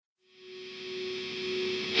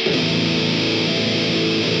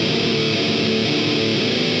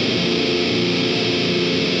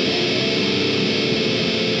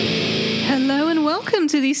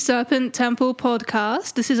Serpent Temple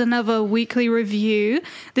podcast. This is another weekly review.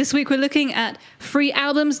 This week we're looking at 3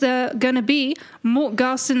 albums. They're going to be Mort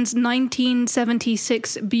Garson's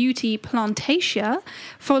 1976 Beauty Plantatia,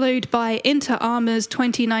 followed by Inter Armour's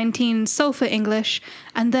 2019 Sulphur English,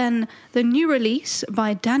 and then the new release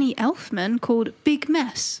by Danny Elfman called Big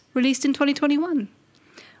Mess, released in 2021.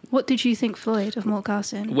 What did you think, Floyd, of Mort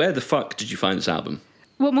Garson? Where the fuck did you find this album?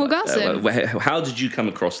 What, Mort Garson? How did you come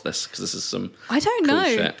across this? Because this is some I don't know.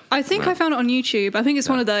 Shit. I think I found it on YouTube. I think it's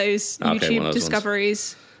one of those one YouTube of those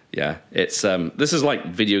discoveries. Ones. Yeah, it's this is like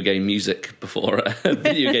video game music before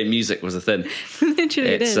video game music was a thing. Literally,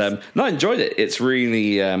 it is. No, I enjoyed it. It's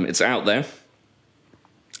really it's out there.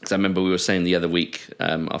 Because I remember we were saying the other week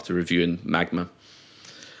after reviewing Magma,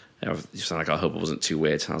 you sound like, I hope it wasn't too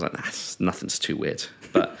weird. I was like, nah, nothing's too weird.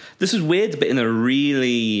 But this is weird, but in a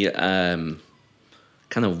really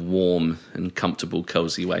kind of warm and comfortable,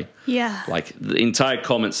 cozy way. Yeah. Like the entire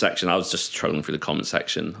comment section, I was just trolling through the comment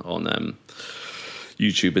section on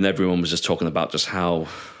YouTube, and everyone was just talking about just how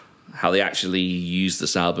they actually use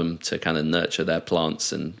this album to kind of nurture their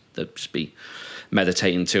plants, and they'd just be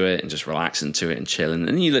meditating to it and just relaxing to it and chilling.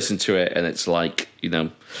 And you listen to it and it's like, you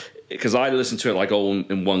know, because I listened to it like all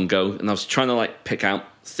in one go, and I was trying to like pick out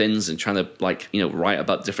things and trying to like, you know, write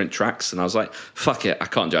about different tracks, and I was like, fuck it, I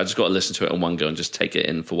can't do it. I just got to listen to it in one go and just take it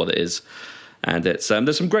in for what it is. And it's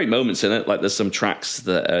there's some great moments in it. Like there's some tracks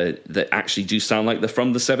that actually do sound like they're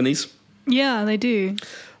from the 70s. Yeah, they do.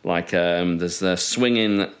 Like there's the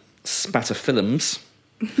swinging Spatter-Phillims.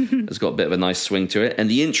 It's got a bit of a nice swing to it, and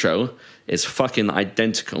the intro is fucking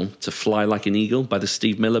identical to Fly Like an Eagle by the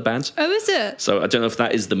Steve Miller Band. Oh, is it? So I don't know if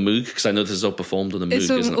that is the Moog, because I know this is all performed on the Moog,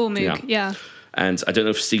 isn't it? It's all Moog, yeah. And I don't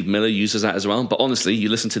know if Steve Miller uses that as well, but honestly, you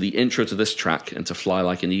listen to the intro to this track and to Fly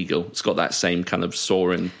Like an Eagle, it's got that same kind of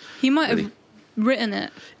soaring. He might have written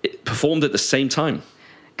it. It performed at the same time.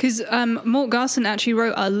 Because Mort Garson actually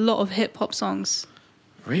wrote a lot of hip-hop songs.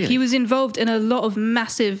 Really? He was involved in a lot of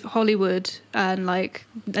massive Hollywood and like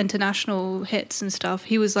international hits and stuff.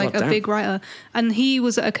 He was like a big writer, and he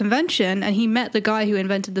was at a convention and he met the guy who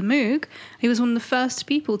invented the Moog. He was one of the first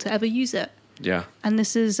people to ever use it. Yeah. And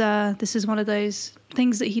this is one of those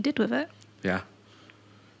things that he did with it. Yeah.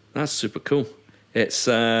 That's super cool. It's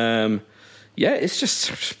it's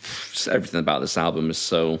just everything about this album is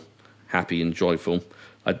so happy and joyful.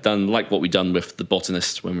 I'd done like what we done with The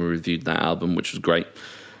Botanist when we reviewed that album, which was great.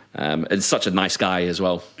 And such a nice guy as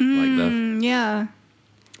well. Yeah.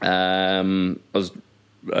 I was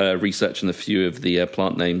researching a few of the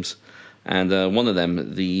plant names, and one of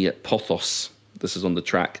them, the pothos, this is on the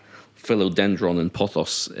track, philodendron and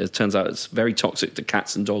pothos. It turns out it's very toxic to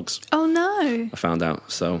cats and dogs. Oh, no. I found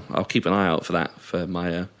out. So I'll keep an eye out for that for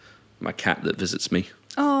my cat that visits me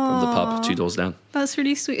from the pub 2 doors down. That's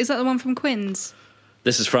really sweet. Is that the one from Quinn's?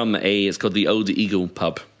 This is from it's called the Old Eagle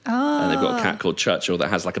pub. Oh. And they've got a cat called Churchill that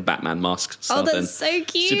has like a Batman mask. Oh, that's so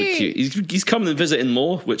cute. Super cute. He's coming and visiting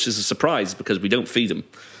more, which is a surprise because we don't feed him.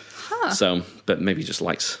 Huh. So, but maybe he just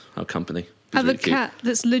likes our company. I have a cat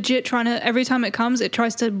that's legit trying to, every time it comes, it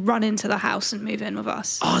tries to run into the house and move in with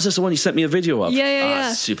us. Oh, is this the one you sent me a video of?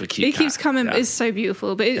 Yeah. Super cute. It keeps coming. Yeah. It's so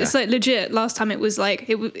beautiful. But it's like legit. Last time it was like,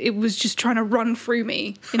 it was just trying to run through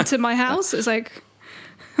me into my house. It's like...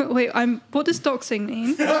 Wait, what does doxing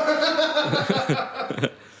mean?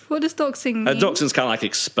 What does doxing mean? Doxing's kind of like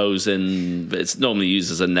exposing, but it's normally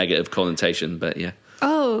used as a negative connotation, but yeah.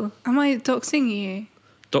 Oh, am I doxing you?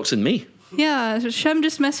 Doxing me? Yeah, Shem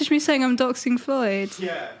just messaged me saying I'm doxing Floyd.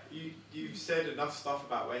 Yeah, you've said enough stuff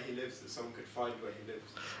about where he lives that someone could find where he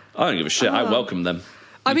lives. I don't give a shit. I welcome them.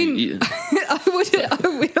 I mean,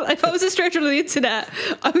 if I was a stranger on the internet,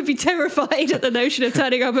 I would be terrified at the notion of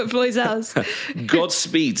turning up at Floyd's house.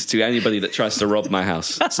 Godspeed to anybody that tries to rob my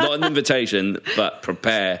house. It's not an invitation, but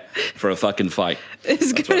prepare for a fucking fight.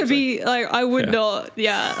 It's going to be like, I would not.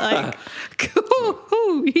 Yeah, like,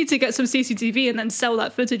 cool. You need to get some CCTV and then sell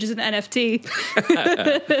that footage as an NFT.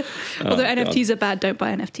 Although NFTs are bad, don't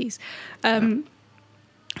buy NFTs.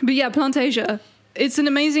 But yeah, Plantasia. It's an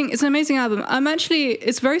amazing album.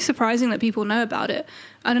 It's very surprising that people know about it.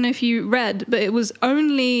 I don't know if you read, but it was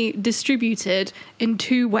only distributed in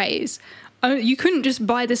 2 ways. You couldn't just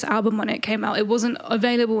buy this album when it came out. It wasn't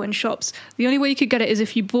available in shops. The only way you could get it is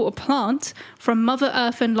if you bought a plant from Mother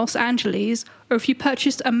Earth in Los Angeles, or if you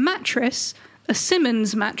purchased a mattress, a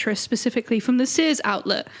Simmons mattress specifically, from the Sears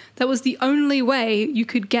outlet. That was the only way you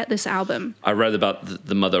could get this album. I read about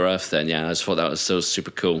the Mother Earth then, I just thought that was so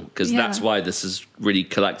super cool, because that's why this is really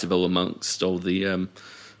collectible amongst all the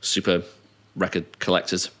super record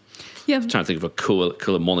collectors. Yeah. I'm trying to think of a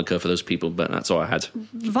cooler moniker for those people, but that's all I had.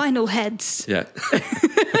 Vinyl heads. Yeah.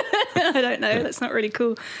 I don't know. That's not really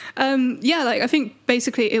cool. Yeah, like I think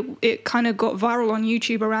basically it kind of got viral on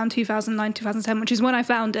YouTube around 2009, 2010, which is when I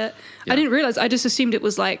found it. Yeah. I didn't realize. I just assumed it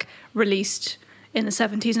was like released in the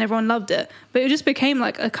 70s and everyone loved it. But it just became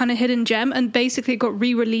like a kind of hidden gem, and basically it got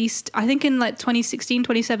re-released, I think in like 2016,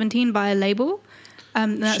 2017 by a label.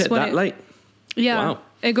 That's Shit, when that late? Yeah. Wow.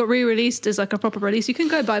 It got re-released as like a proper release. You can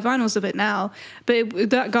go buy vinyls of it now,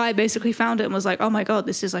 but that guy basically found it and was like, "Oh my god,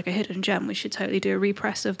 this is like a hidden gem. We should totally do a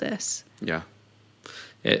repress of this." Yeah,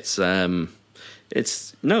 it's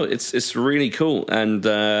really cool, and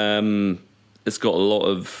it's got a lot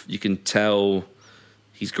of, you can tell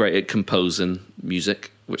he's great at composing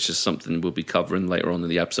music, which is something we'll be covering later on in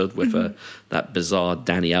the episode with that bizarre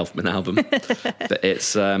Danny Elfman album.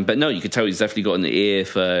 But no, you can tell he's definitely got an ear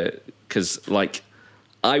for, because like,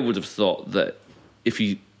 I would have thought that if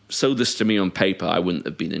you sold this to me on paper, I wouldn't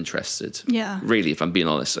have been interested. Yeah. Really, if I'm being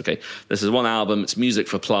honest. Okay, this is one album, it's music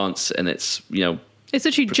for plants, and it's, It's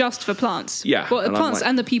literally just for plants. Yeah, Well, and plants I'm like-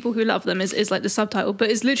 and the people who love them is like the subtitle,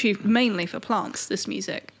 but it's literally mainly for plants, this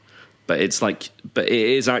music. but it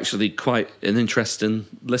is actually quite an interesting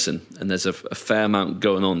listen, and there's a fair amount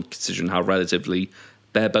going on considering how relatively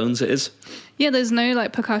bare bones it is. Yeah, there's no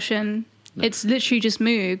like percussion. No. It's literally just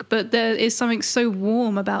Moog, but there is something so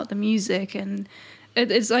warm about the music, and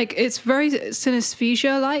it's very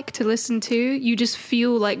synesthesia-like to listen to. You just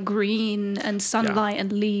feel like green and sunlight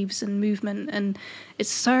and leaves and movement, and it's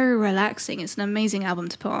so relaxing. It's an amazing album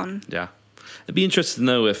to put on. Yeah, I'd be interested to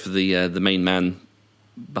know if the main man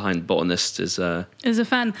behind Botanist is a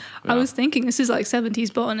fan. I was thinking this is like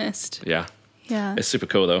 70s Botanist. Yeah. It's super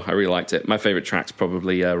cool though. I really liked it. My favorite track's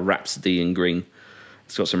probably Rhapsody in Green.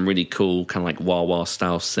 It's got some really cool kind of like wah-wah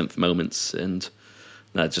style synth moments, and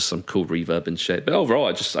just some cool reverb and shit. But overall,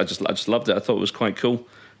 I just loved it. I thought it was quite cool.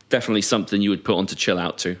 Definitely something you would put on to chill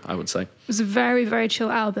out to, I would say. It was a very, very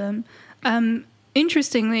chill album.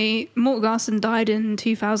 Interestingly, Mort Garson died in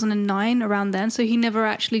 2009, around then, so he never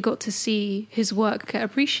actually got to see his work get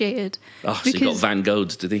appreciated. Oh, so he got Van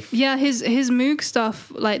Gogh'd, did he? Yeah, his Moog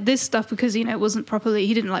stuff, like this stuff, because, it wasn't properly,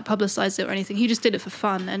 he didn't like publicize it or anything. He just did it for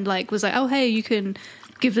fun and like was like, oh, hey, you can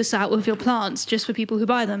give this out with your plants just for people who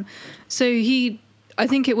buy them. So I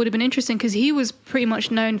think it would have been interesting because he was pretty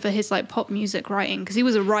much known for his like pop music writing, because he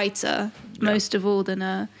was a writer most of all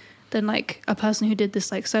than like a person who did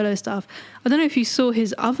this like solo stuff. I don't know if you saw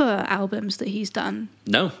his other albums that he's done.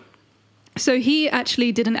 No. So he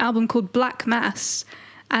actually did an album called Black Mass,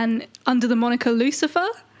 and under the moniker Lucifer.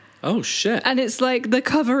 Oh shit. And it's like, the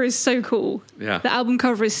cover is so cool. Yeah. The album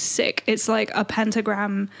cover is sick. It's like a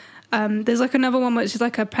pentagram. There's like another one which is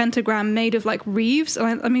like a pentagram made of like reeds.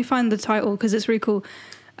 Let me find the title because it's really cool.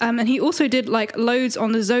 And he also did like loads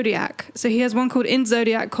on the Zodiac. So he has one called In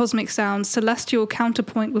Zodiac Cosmic Sounds, Celestial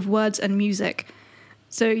Counterpoint with Words and Music.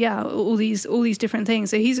 So yeah, all these different things.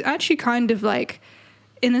 So he's actually kind of like,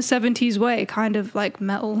 in a 70s way, kind of like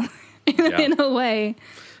metal in a way.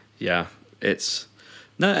 Yeah,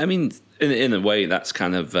 I mean, in a way, that's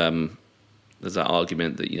kind of, there's that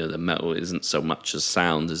argument that, the metal isn't so much as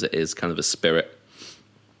sound as it is kind of a spirit.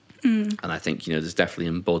 And I think, there's definitely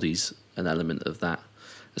embodies an element of that.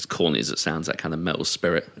 As corny as it sounds, that kind of metal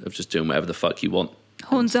spirit of just doing whatever the fuck you want.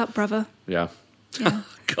 Horns up, brother. Yeah. Yeah.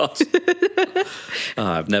 God.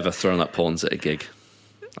 I've never thrown up horns at a gig.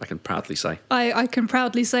 I can proudly say. I can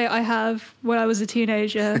proudly say I have, when I was a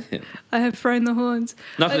teenager. I have thrown the horns.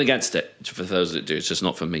 Nothing against it, for those that do. It's just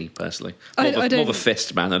not for me, personally. More of a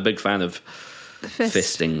fist, man. I'm a big fan of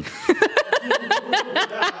fisting.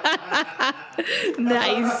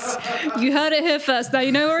 Nice. You heard it here first. Now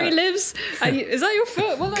you know where he lives. Is that your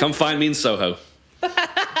foot? Come find me in Soho.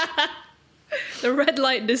 The red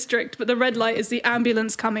light district, but the red light is the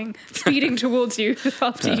ambulance coming, speeding towards you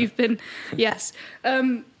after you've been... Yes.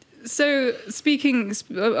 So speaking,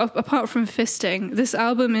 apart from fisting, this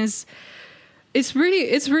album is... It's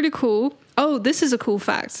really cool. Oh, this is a cool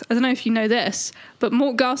fact. I don't know if you know this, but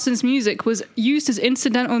Mort Garson's music was used as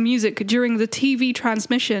incidental music during the TV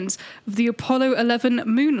transmissions of the Apollo 11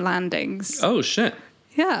 moon landings. Oh, shit.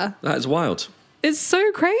 Yeah. That is wild. It's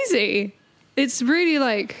so crazy. It's really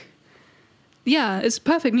like... Yeah, it's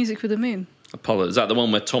perfect music for the moon. Apollo, is that the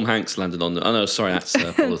one where Tom Hanks landed on? Oh no, sorry, that's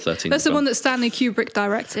Apollo 13. That's the one that Stanley Kubrick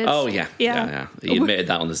directed. Oh yeah. He admitted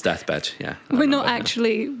that on his deathbed. Yeah, we're not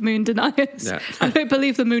actually moon deniers. Yeah. I don't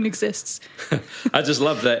believe the moon exists. I just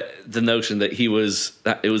love the notion that it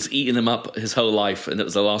was eating him up his whole life, and it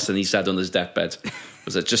was the last thing he said on his deathbed.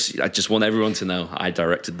 Was that I just want everyone to know I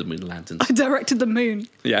directed the moon lanterns. I directed the moon.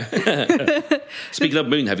 Yeah. Speaking of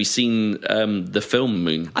moon, have you seen the film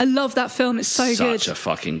Moon? I love that film. It's so good. Such a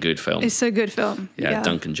fucking good film. It's so good film. Yeah,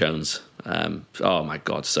 Duncan Jones. Oh my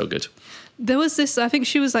God, so good. There was this, I think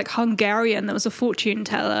she was like Hungarian, there was a fortune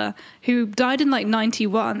teller who died in like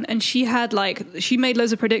 91, and she made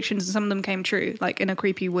loads of predictions and some of them came true, like in a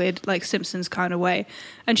creepy, weird, like Simpsons kind of way.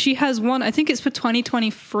 And she has one, I think it's for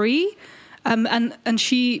 2023, and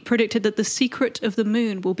she predicted that the secret of the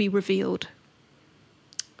moon will be revealed.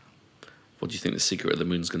 What do you think the secret of the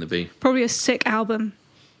moon's going to be? Probably a sick album.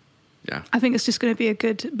 Yeah. I think it's just going to be a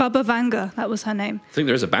good... Baba Vanga, that was her name. I think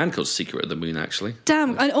there is a band called Secret of the Moon, actually.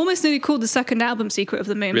 Damn, I almost nearly called the second album Secret of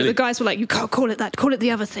the Moon, Really? but the guys were like, you can't call it that, call it the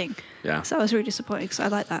other thing. Yeah. So I was really disappointed because I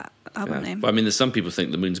like that album Yeah. name. But I mean, there's some people think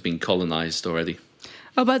the moon's been colonized already.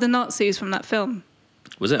 Oh, by the Nazis from that film.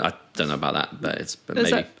 Was it? I don't know about that, but There's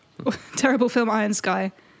maybe. that terrible film Iron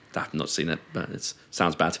Sky. I've not seen it, but it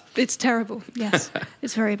sounds bad. It's terrible, yes.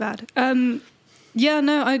 It's very bad. Yeah,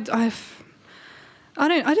 no, I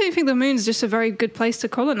don't think the moon's just a very good place to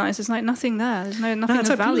colonize. There's like nothing there. There's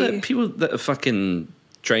nothing of value. People that are fucking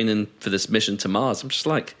training for this mission to Mars, I'm just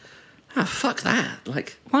like, fuck that.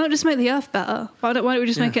 Like, Why not just make the Earth better? Why don't we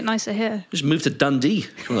just make it nicer here? just move to Dundee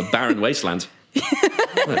from the barren wasteland.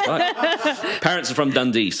 Parents are from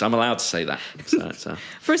Dundee, so I'm allowed to say that. So.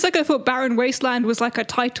 For a second, I thought Barren Wasteland was like a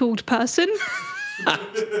titled person.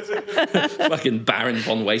 Fucking Baron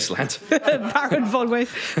von Wasteland. Baron von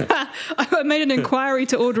Wasteland. I made an inquiry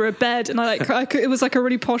to order a bed, and it was like a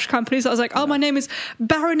really posh company. So I was like, "Oh, my name is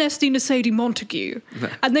Baroness Dina Sadie Montague,"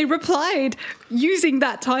 and they replied using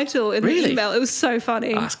that title in the email. It was so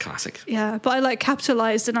funny. That's classic. Yeah, but I like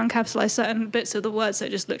capitalized and uncapitalized certain bits of the words, so it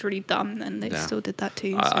just looked really dumb, and they still did that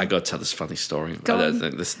too. I got to tell this funny story. Go I don't on.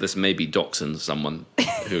 think this may be doxing someone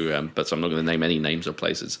who, but so I'm not going to name any names or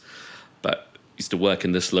places. But used to work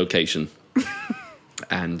in this location,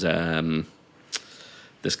 and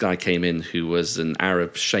this guy came in who was an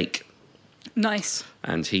Arab sheikh. Nice.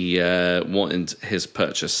 And he wanted his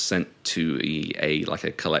purchase sent to a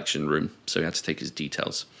collection room, so he had to take his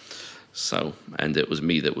details. So, and it was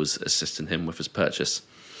me that was assisting him with his purchase.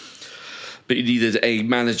 But he needed a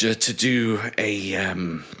manager to do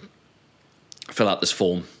fill out this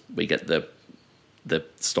form. We get the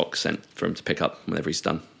stock sent for him to pick up whenever he's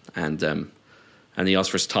done, and he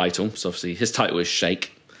asked for his title. So obviously his title is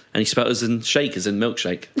Sheikh, and he spelled it as in shake as in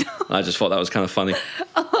milkshake. I just thought that was kind of funny.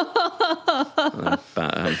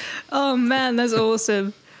 Oh man, that's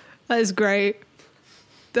awesome. That is great.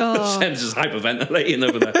 Oh. Sam's just hyperventilating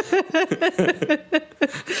over there.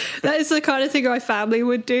 That is the kind of thing my family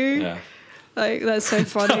would do. Yeah. Like, that's so That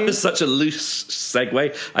funny. was such a loose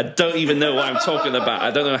segue. I don't even know what I'm talking about.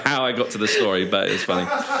 I don't know how I got to the story, but it's funny.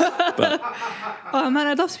 Oh man,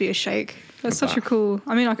 I'd love to be a sheikh. That's such a cool...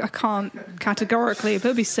 I mean, I can't categorically, but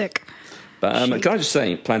it'd be sick. But can I just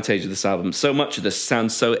say, Plantasia, this album, so much of this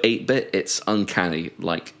sounds so 8-bit, it's uncanny.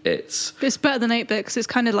 Like, it's better than 8-bit because it's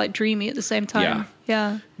kind of like dreamy at the same time.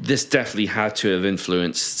 Yeah. This definitely had to have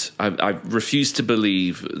influenced... I refuse to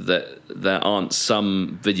believe that there aren't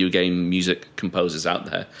some video game music composers out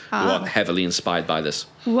there who are heavily inspired by this.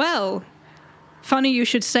 Well, funny you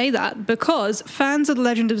should say that, because fans of The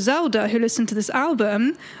Legend of Zelda who listen to this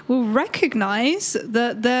album will recognize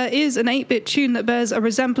that there is an 8-bit tune that bears a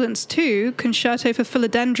resemblance to Concerto for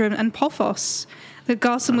Philodendron and Pothos that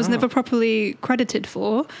Garson was never properly credited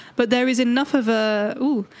for, but there is enough of a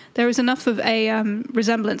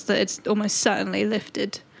resemblance that it's almost certainly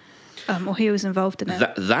lifted, or he was involved in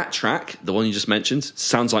it. That track, the one you just mentioned,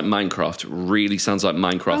 sounds like Minecraft. Really sounds like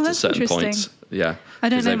Minecraft at certain points. Yeah, I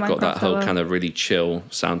don't know they've got that Minecraft whole that well. kind of really chill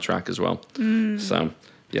soundtrack as well. So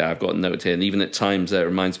yeah, I've got a note here, and even at times it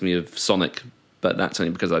reminds me of Sonic. But that's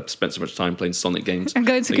only because I've spent so much time playing Sonic games. And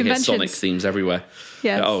going to you hear conventions. Sonic themes everywhere.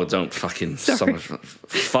 Yes. Oh, don't fucking... Sorry.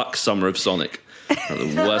 Fuck Summer of Sonic.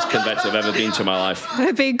 The worst convention I've ever been to in my life.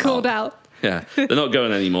 They're being called out. Yeah, they're not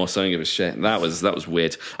going anymore, so I don't give a shit. That was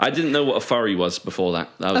weird. I didn't know what a furry was before that.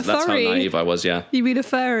 That's how furry? naive I was, yeah. You mean a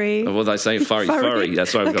furry? What did I say? Furry.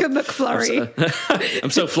 That's what I've like got. a McFlurry. I'm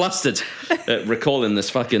so flustered at recalling this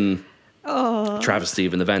fucking travesty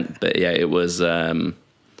of an event. But yeah, it was...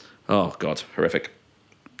 oh, God, horrific.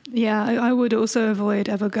 Yeah, I would also avoid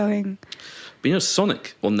ever going. But you know,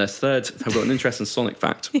 Sonic, on their third... I've got an interesting Sonic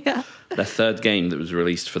fact. Yeah. Their third game that was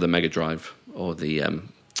released for the Mega Drive, or the...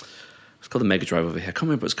 it's called the Mega Drive over here. I can't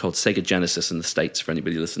remember what it's called. Sega Genesis in the States, for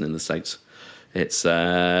anybody listening in the States. It's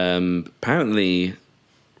apparently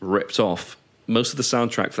ripped off. Most of the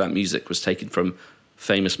soundtrack for that music was taken from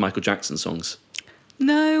famous Michael Jackson songs.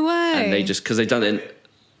 No way. And they just... Because they done it...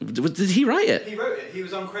 Did he write it? He wrote it. He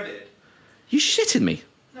was uncredited. You shitting me?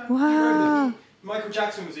 No, Wow. he wrote it. Michael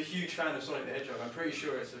Jackson was a huge fan of Sonic the Hedgehog. I'm pretty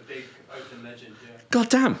sure it's a big open legend, yeah. God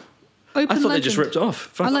damn. Open I thought they legend. just ripped it off.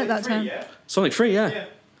 Fuck. I like that Sonic 3, term. yeah? Sonic 3, yeah. Yeah.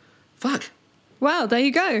 Fuck. Wow, there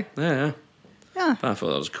you go. Yeah. Yeah. I thought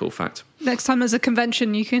that was a cool fact. Next time there's a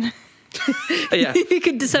convention, you can Yeah. you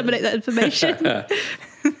can disseminate that information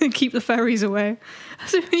and keep the fairies away.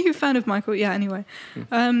 So, are you a fan of Michael? Yeah. Anyway,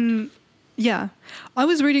 yeah, I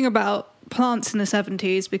was reading about plants in the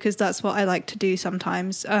 70s because that's what I like to do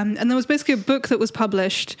sometimes. And there was basically a book that was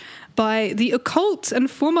published by the occult and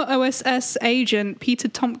former OSS agent Peter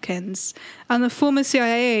Tompkins and the former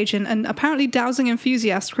CIA agent and apparently dowsing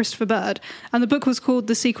enthusiast Christopher Bird. And the book was called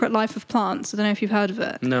The Secret Life of Plants. I don't know if you've heard of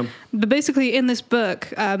it. No. But basically in this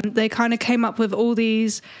book, they kind of came up with all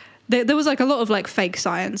these... There was like a lot of like fake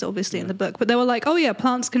science, obviously, in the book. But they were like, oh yeah,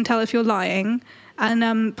 plants can tell if you're lying.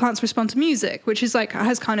 And plants respond to music, which is like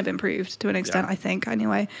has kind of improved to an extent, I think.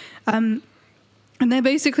 Anyway, and they're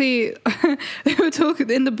basically they were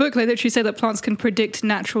talking in the book. They literally say that plants can predict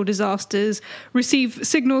natural disasters, receive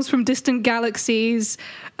signals from distant galaxies,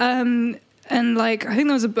 and like I think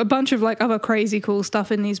there was a bunch of like other crazy cool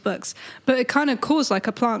stuff in these books. But it kind of caused like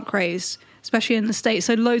a plant craze, especially in the States.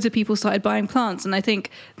 So loads of people started buying plants, and I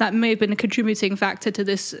think that may have been a contributing factor to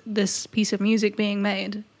this piece of music being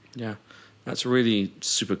made. Yeah. That's really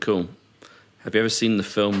super cool. Have you ever seen the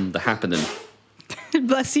film The Happening?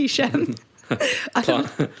 Bless you, Shem. It's an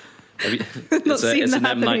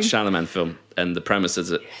M. Night Shyamalan film, and the premise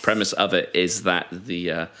of it is that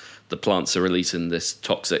the plants are releasing this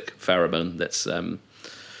toxic pheromone that's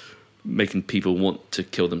making people want to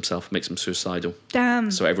kill themselves, makes them suicidal. Damn.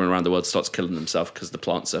 So everyone around the world starts killing themselves because the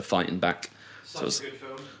plants are fighting back. Such a good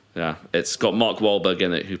film. Yeah, it's got Mark Wahlberg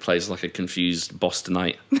in it, who plays like a confused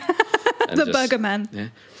Bostonite. The Burger Man. Yeah.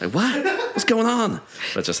 It's like, what? What's going on?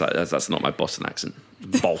 But just like, that's not my Boston accent.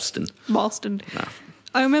 Boston. Boston. No.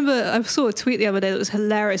 I remember I saw a tweet the other day that was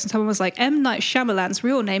hilarious, and someone was like, M. Night Shyamalan's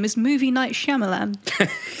real name is Movie Night Shyamalan.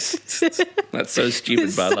 That's so stupid,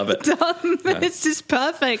 It's but I love it. dumb. Yeah. It's just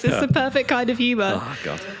perfect. It's the perfect kind of humour. Oh,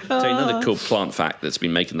 God. Tell you another cool plant fact that's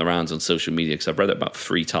been making the rounds on social media, because I've read it about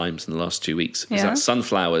 3 times in the last 2 weeks, is that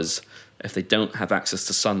sunflowers, if they don't have access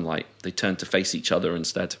to sunlight, they turn to face each other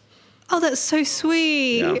instead. Oh, that's so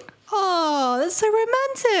sweet. Yeah. Oh, that's so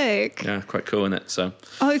romantic. Yeah, quite cool, isn't it? So,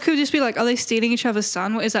 it could just be like, are they stealing each other's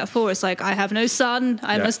sun? What is that for? It's like, I have no sun.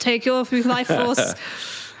 I must take your life force.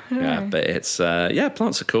 yeah, but it's,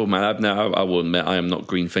 plants are cool, man. I will admit, I am not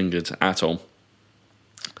green-fingered at all,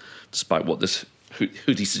 despite what this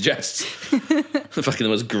hoodie suggests. Fucking the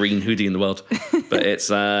most green hoodie in the world. But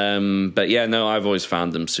it's, I've always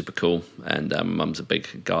found them super cool. And Mum's a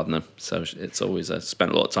big gardener, so it's always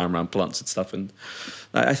spent a lot of time around plants and stuff. And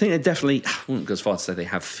I think they definitely, I wouldn't go as far to say they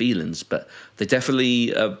have feelings, but they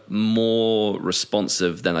definitely are more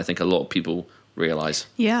responsive than I think a lot of people realise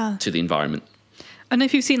to the environment. And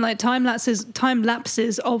if you've seen like time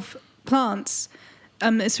lapses of plants,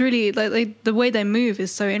 it's really like the way they move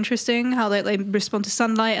is so interesting. How they respond to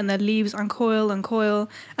sunlight and their leaves uncoil and coil.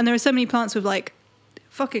 And there are so many plants with like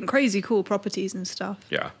fucking crazy cool properties and stuff.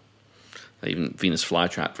 Yeah, even Venus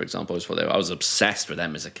flytrap, for example, is what I was obsessed with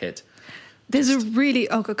them as a kid. There's a really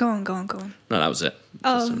go on. No, that was it.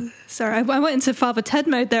 Sorry, I went into Father Ted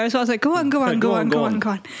mode there as well. I was like, go on.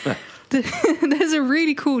 There's a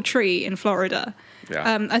really cool tree in Florida.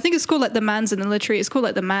 Yeah. I think it's called like the manzanilla tree. It's called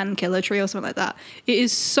like the man killer tree or something like that. It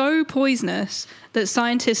is so poisonous that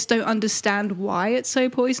scientists don't understand why it's so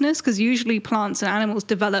poisonous, because usually plants and animals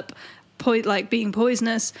develop being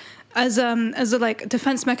poisonous as a like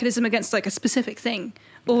defense mechanism against like a specific thing,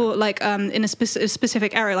 or like in a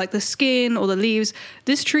specific area, like the skin or the leaves.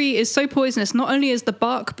 This tree is so poisonous. Not only is the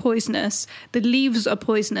bark poisonous, the leaves are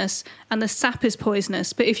poisonous, and the sap is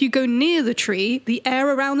poisonous. But if you go near the tree, the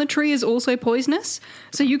air around the tree is also poisonous.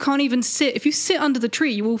 So you can't even sit. If you sit under the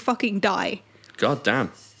tree, you will fucking die. God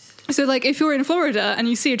damn. So like if you're in Florida and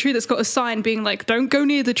you see a tree that's got a sign being like, don't go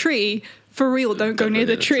near the tree, for real, don't go near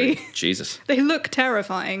the tree. Jesus. They look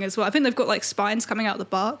terrifying as well. I think they've got like spines coming out the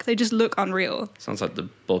bark. They just look unreal. Sounds like the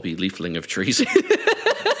Bobby Leafling of trees.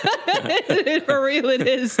 For real, it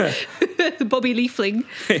is. The Bobby Leafling.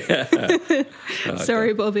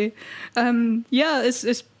 Sorry, Bobby.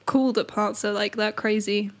 It's cool that plants are like that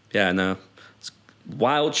crazy. Yeah, no. It's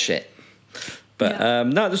wild shit. But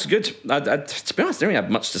no, this is good. To be honest, I don't really have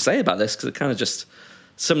much to say about this, because it kind of just,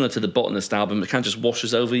 similar to the Botanist album, it kind of just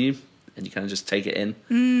washes over you. And you kind of just take it in.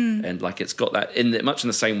 And like it's got that much in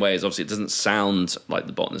the same way as, obviously it doesn't sound like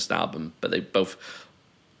the Botanist album, but they both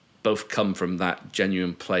come from that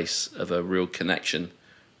genuine place of a real connection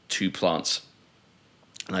to plants.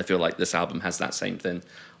 And I feel like this album has that same thing.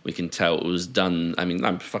 We can tell it was done. I mean,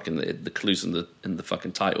 I'm fucking the clues in the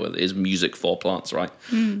fucking title. It is music for plants, right?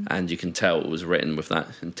 And you can tell it was written with that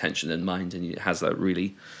intention in mind, and it has that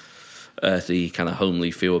really earthy, kind of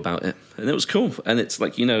homely feel about it, and it was cool. And it's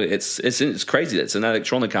like, you know, it's crazy that it's an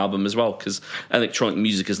electronic album as well, because electronic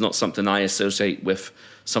music is not something I associate with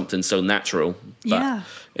something so natural. But Yeah.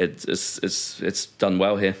 it's done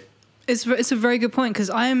well here. It's a very good point, because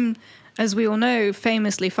I'm, as we all know,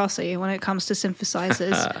 famously fussy when it comes to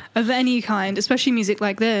synthesizers of any kind, especially music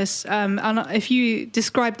like this. And if you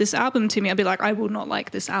describe this album to me, I'd be like, I will not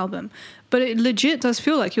like this album. But it legit does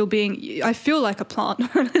feel like I feel like a plant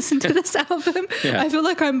when I listen to this album. Yeah. I feel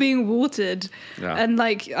like I'm being watered. Yeah. And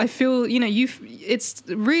like, I feel, you know, it's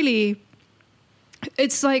really,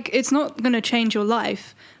 it's like, it's not going to change your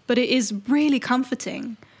life, but it is really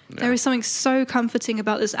comforting. Yeah. There is something so comforting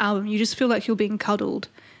about this album. You just feel like you're being cuddled.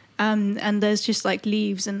 And there's just like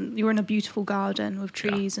leaves, and you're in a beautiful garden with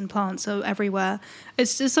trees and plants everywhere.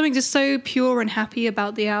 It's just something just so pure and happy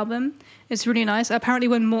about the album. It's really nice. Apparently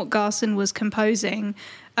when Mort Garson was composing,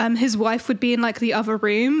 his wife would be in like the other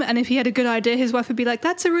room, and if he had a good idea, his wife would be like,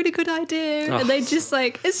 that's a really good idea. Oh. And they just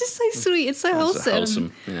like, it's just so sweet. It's so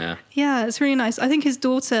wholesome. Yeah. Yeah, it's really nice. I think his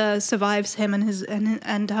daughter survives him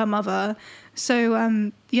and her mother.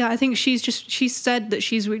 So yeah, I think she said that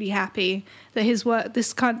she's really happy that his work,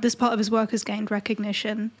 this part of his work, has gained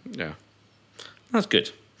recognition. Yeah, that's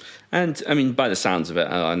good. And I mean, by the sounds of it,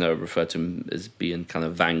 I know I referred to him as being kind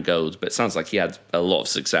of Van Gogh, but it sounds like he had a lot of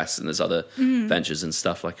success in his other ventures and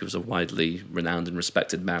stuff. Like, he was a widely renowned and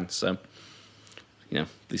respected man. So, you know,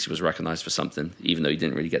 at least he was recognized for something, even though he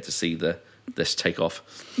didn't really get to see this take off.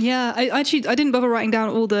 Yeah, I didn't bother writing down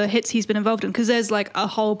all the hits he's been involved in, because there's like a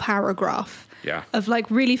whole paragraph of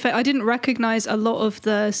like really I didn't recognize a lot of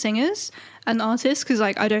the singers and artists, because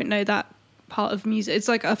like I don't know that part of music. It's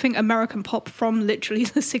like, I think, American pop from literally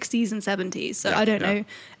the 60s and 70s, so I don't know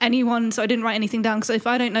anyone, so I didn't write anything down, because if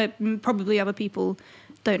I don't know, probably other people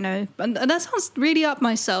don't know, and that sounds really up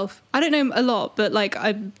myself. I don't know a lot, but like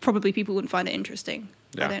probably people wouldn't find it interesting.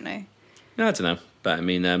 I don't know. I don't know, but I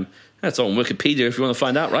mean, that's on Wikipedia if you want to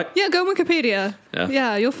find out, right? Yeah, go on Wikipedia.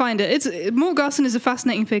 Yeah, you'll find it. Mort Garson is a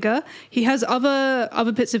fascinating figure. He has other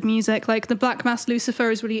bits of music, like the Black Mass Lucifer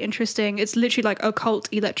is really interesting. It's literally like occult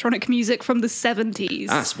electronic music from the 70s.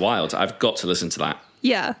 That's wild. I've got to listen to that.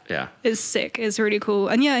 Yeah. Yeah. It's sick. It's really cool.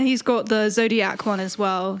 And yeah, he's got the Zodiac one as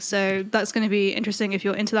well. So that's going to be interesting if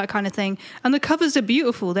you're into that kind of thing. And the covers are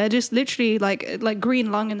beautiful. They're just literally like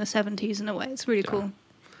Green Lung in the 70s in a way. It's really cool.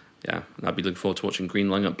 Yeah, and I'll be looking forward to watching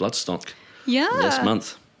Green Lung at Bloodstock this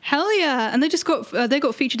month. Hell yeah. And they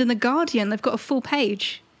got featured in The Guardian. They've got a full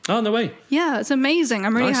page. Oh, no way. Yeah, it's amazing.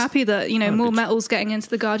 I'm really happy that, more good. metal's getting into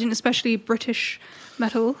The Guardian, especially British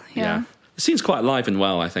metal. Yeah. The scene's quite alive and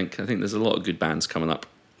well, I think. I think there's a lot of good bands coming up.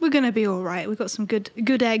 We're going to be all right. We've got some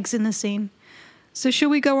good eggs in the scene. So shall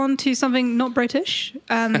we go on to something not British,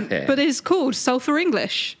 but is called Sulphur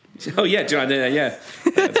English? Oh, yeah, do I know that? Yeah.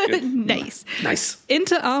 That's good. Nice.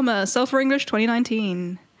 Into Armour, Sulphur English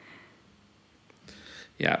 2019.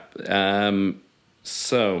 Yeah.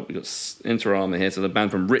 So we've got Into Armour here. So the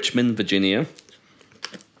band from Richmond, Virginia.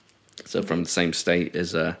 So from the same state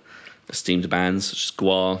as esteemed bands,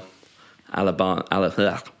 Squaw, Alabama.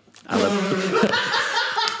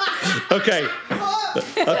 Okay.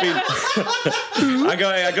 I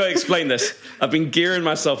got to explain this. I've been gearing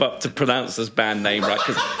myself up to pronounce this band name right,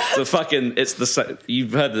 because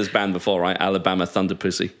you've heard of this band before, right? Alabama Thunder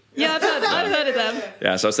Pussy. Yeah, I've heard of them.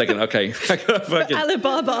 Yeah, so I was thinking, okay,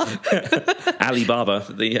 Alibaba. Alibaba.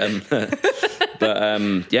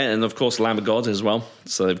 And of course Lamb of God as well.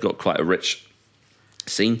 So they've got quite a rich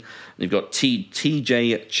scene. You've got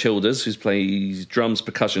T.J. Childers, who plays drums,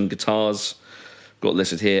 percussion, guitars. Got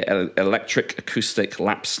listed here: electric, acoustic,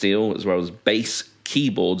 lap steel, as well as bass,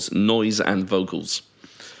 keyboards, noise, and vocals.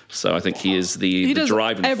 So I think he is the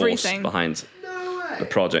driving force behind the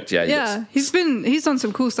project. Yeah, he's done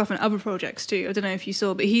some cool stuff in other projects too. I don't know if you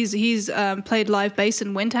saw, but he's played live bass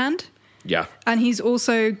in Windhand. Yeah, and he's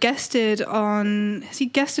also guested on. Has he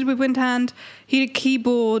guested with Windhand? He did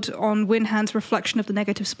keyboard on Windhand's Reflection of the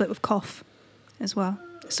Negative Split with Cough, as well.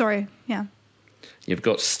 Sorry, yeah. You've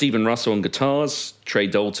got Stephen Russell on guitars, Trey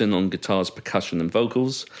Dalton on guitars, percussion, and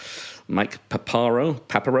vocals, Mike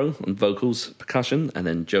Paparo on vocals, percussion, and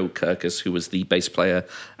then Joe Kirkus, who was the bass player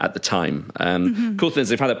at the time. Cool thing is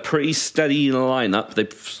they've had a pretty steady lineup.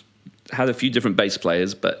 They've had a few different bass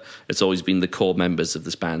players, but it's always been the core members of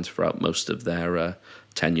this band throughout most of their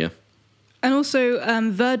tenure. And also,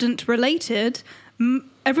 Verdant related,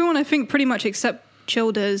 everyone I think pretty much except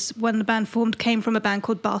Childers, when the band formed, came from a band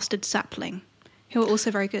called Bastard Sapling, who were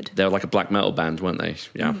also very good. They were like a black metal band, weren't they?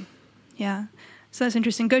 Yeah. Yeah. So that's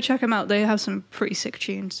interesting. Go check them out. They have some pretty sick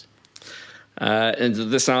tunes. And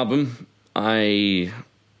this album, I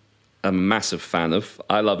am a massive fan of.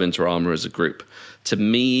 I love Inter Armour as a group. To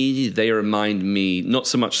me, they remind me, not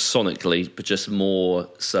so much sonically, but just more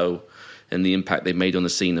so in the impact they've made on the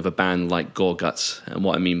scene of a band like Gorguts. And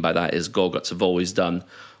what I mean by that is Gorguts have always done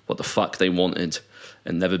what the fuck they wanted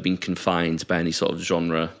and never been confined by any sort of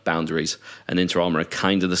genre boundaries. And Inter Armour are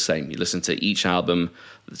kind of the same. You listen to each album,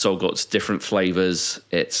 it's all got different flavors.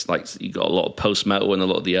 It's like you got a lot of post-metal and a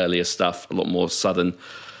lot of the earlier stuff, a lot more southern,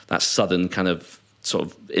 that southern kind of sort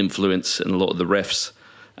of influence in a lot of the riffs.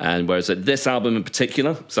 And whereas this album in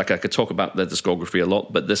particular, it's like I could talk about their discography a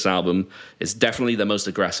lot, but this album is definitely the most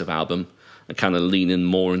aggressive album and kind of leaning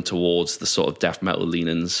more in towards the sort of death metal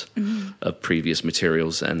leanings of previous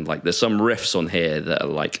materials. And like there's some riffs on here that are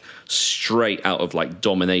like straight out of like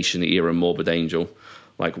Domination era Morbid Angel.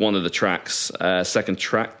 Like one of the tracks, second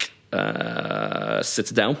track,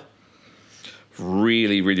 Citadel,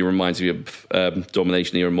 really, really reminds me of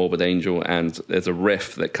Domination era Morbid Angel. And there's a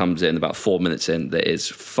riff that comes in about 4 minutes in that is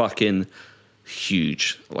fucking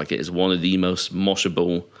huge. Like it is one of the most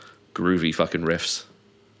moshable, groovy fucking riffs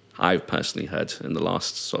I've personally heard in the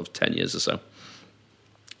last sort of 10 years or so.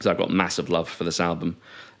 So I've got massive love for this album.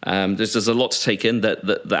 There's a lot to take in.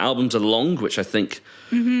 The albums are long, which I think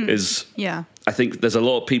is... Yeah. I think there's a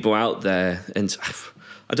lot of people out there, and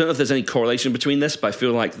I don't know if there's any correlation between this, but I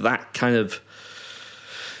feel like that kind of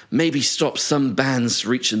maybe stops some bands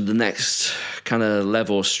reaching the next kind of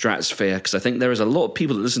level or stratosphere, because I think there is a lot of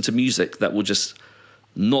people that listen to music that will just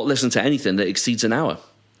not listen to anything that exceeds an hour.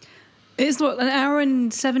 It's what, an hour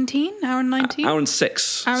and 17? Hour and 19? Hour and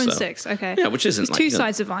 6. Hour and 6, okay. Yeah, which isn't it's like... two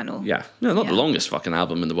sides of vinyl. Yeah. No, not the longest fucking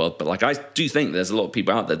album in the world, but like I do think there's a lot of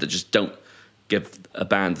people out there that just don't give a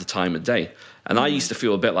band the time of day. And I used to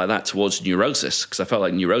feel a bit like that towards Neurosis, because I felt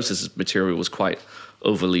like Neurosis's material was quite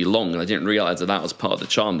overly long, and I didn't realize that was part of the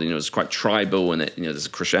charm. You know, it's quite tribal, and there's a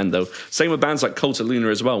crescendo. Same with bands like Cult of Luna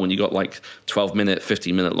as well. When you got like 12-minute,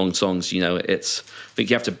 15-minute long songs, I think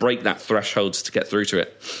you have to break that threshold to get through to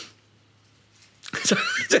it.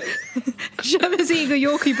 Sherman's eating a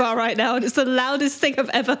Yorkie bar right now, and it's the loudest thing I've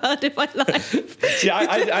ever heard in my life. Yeah,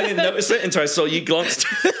 I didn't notice it until I saw you glanced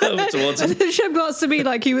over towards him. And then Shem glanced to me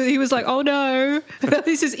like he was like, "Oh no!"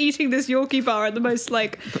 He's just eating this Yorkie bar in the most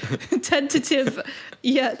like tentative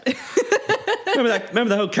yet. Remember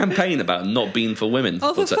the whole campaign about not being for women?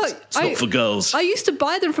 Oh, for fuck! It's not for girls. I used to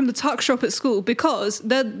buy them from the tuck shop at school because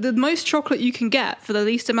they're the most chocolate you can get for the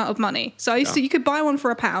least amount of money. So you could buy one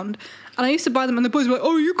for £1. And I used to buy them, and the boys were like,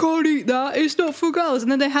 "Oh, you can't eat that. It's not for girls."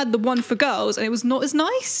 And then they had the one for girls, and it was not as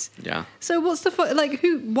nice. Yeah. So what's the like?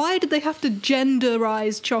 Why did they have to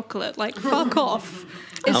genderize chocolate? Like, fuck off!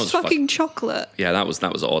 It's fucking chocolate. Yeah, that was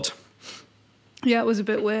odd. Yeah, it was a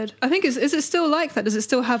bit weird. I think is it still like that? Does it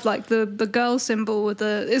still have like the girl symbol with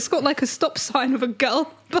the? It's got like a stop sign of a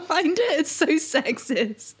girl behind it. It's so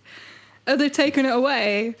sexist. Oh, they've taken it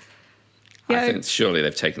away. Yeah. I think surely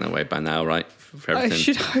they've taken it away by now, right? I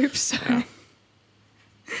should hope so.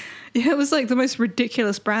 Yeah, it was like the most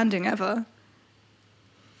ridiculous branding ever.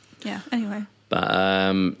 Yeah, anyway.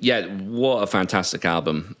 But yeah, what a fantastic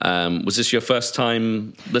album. Was this your first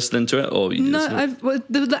time listening to it? Or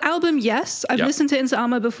the album, yes. I've listened to Inter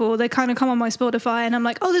Armour before. They kind of come on my Spotify, and I'm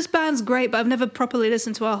like, oh, this band's great, but I've never properly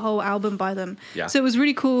listened to a whole album by them. Yeah. So it was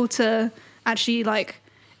really cool to actually like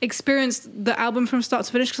experience the album from start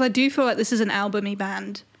to finish, because I do feel like this is an album-y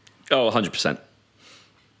band. Oh, 100%.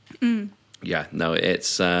 Yeah, no,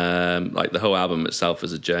 it's like the whole album itself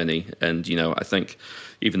is a journey, and I think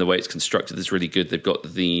even the way it's constructed is really good. They've got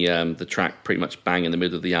the track pretty much bang in the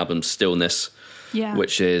middle of the album, Stillness,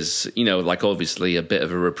 which is like obviously a bit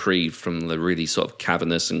of a reprieve from the really sort of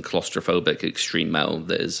cavernous and claustrophobic extreme metal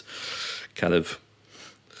that is kind of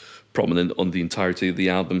prominent on the entirety of the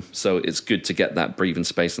album. So it's good to get that breathing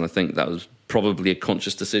space, and I think that was probably a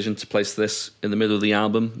conscious decision to place this in the middle of the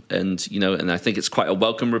album. And and I think it's quite a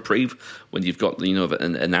welcome reprieve when you've got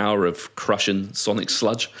an hour of crushing sonic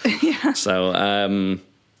sludge. Yeah. So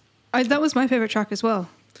that was my favorite track as well.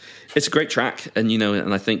 It's a great track, and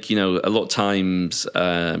and I think a lot of times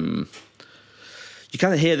you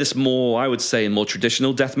kind of hear this more, I would say, in more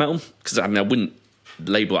traditional death metal, because I wouldn't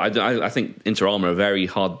label. I think Inter Armour are very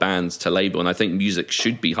hard bands to label, and I think music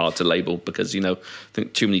should be hard to label because I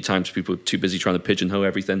think too many times people are too busy trying to pigeonhole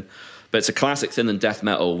everything. But it's a classic thing in death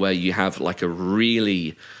metal where you have like a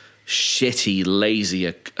really shitty, lazy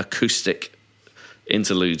acoustic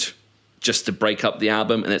interlude just to break up the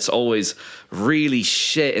album, and it's always really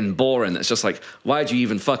shit and boring. It's just like, why do you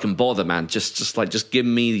even fucking bother, man? Just give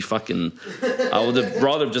me the fucking... I would have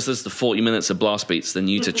rather just listened to 40 minutes of blast beats than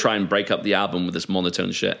you to try and break up the album with this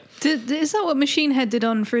monotone shit. Is that what Machine Head did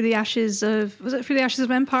on Through the Ashes of... Was it Through the Ashes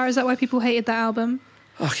of Empire? Is that why people hated that album?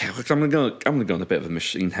 Okay, look, I'm gonna go on a bit of a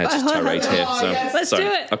Machine Head tirade here. Let's do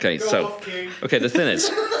it. Okay, Go off, King. okay. The thing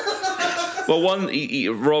is, well, one,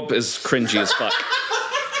 Rob is cringy as fuck.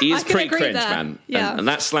 He is I can pretty agree cringe, there. man. Yeah. And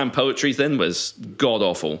that slam poetry thing was god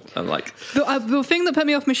awful. And like, The thing that put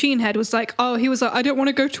me off Machine Head was like, he was like, I don't want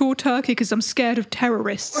to go tour Turkey because I'm scared of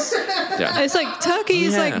terrorists. yeah, It's like Turkey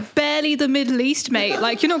is Yeah. like barely the Middle East, mate.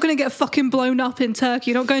 Like you're not going to get fucking blown up in Turkey.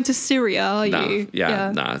 You're not going to Syria, are you?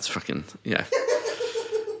 it's fucking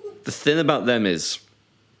The thing about them is,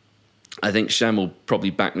 I think Sham will probably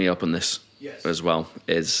back me up on this Yes. as well.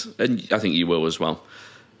 And I think you will as well.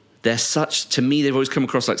 They're to me, they've always come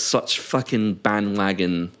across like such fucking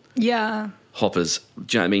bandwagon Yeah. hoppers.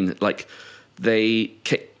 Do you know what I mean? Like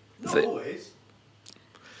Not always.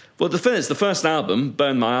 well, the thing is, the first album,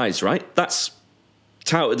 Burn My Eyes, right? That's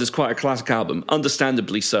touted as quite a classic album,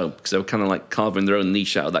 understandably so, because they were kind of like carving their own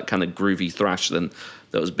niche out of that kind of groovy thrash that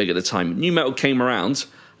was big at the time. New metal came around,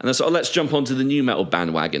 and they thought, let's jump onto the new metal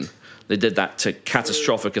bandwagon. They did that to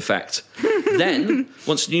catastrophic effect. Then,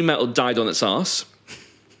 once new metal died on its arse,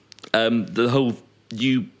 the whole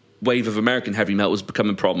new wave of American heavy metal was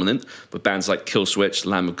becoming prominent with bands like Killswitch,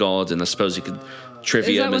 Lamb of God, and I suppose you could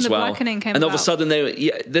Trivium when as The well. Blackening came and all of a about? sudden,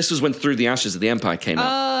 this was when Through the Ashes of the Empire came out.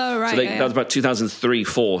 Oh, right. So that was about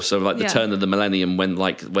 2003-4, so like the turn of the millennium, when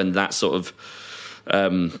that sort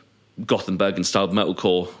of Gothenburg styled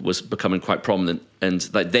metalcore was becoming quite prominent,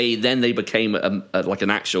 and like they became like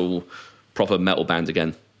an actual proper metal band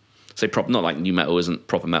again. Say proper, not like new metal isn't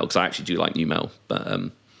proper metal, because I actually do like new metal,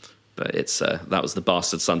 but it's that was the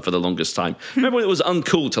bastard son for the longest time. Remember when it was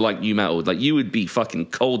uncool to like new metal? Like you would be fucking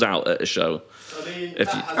cold out at a show.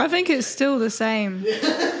 I think it's still the same.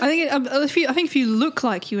 I think if you look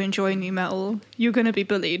like you enjoy new metal, you're going to be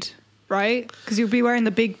bullied, right? Because you'll be wearing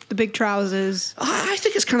the big trousers. I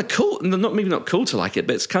think it's kind of cool, and maybe not cool to like it,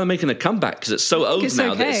 but it's kind of making a comeback because it's so old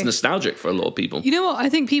now that it's nostalgic for a lot of people. You know what? I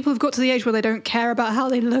think people have got to the age where they don't care about how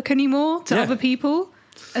they look anymore to other people.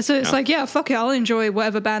 And so it's like, fuck it, I'll enjoy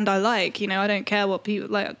whatever band I like. You know, I don't care what people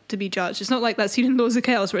like to be judged. It's not like that scene in Laws of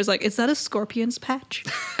Chaos where it's like, is that a Scorpions patch?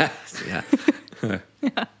 Yeah.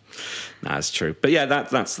 Nah, it's true. But yeah,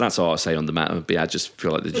 that's all I'll say on the matter. But yeah, I just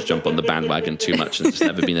feel like they just jump on the bandwagon too much, and just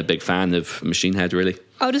never been a big fan of Machine Head, really.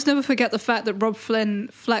 I'll just never forget the fact that Rob Flynn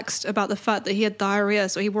flexed about the fact that he had diarrhea,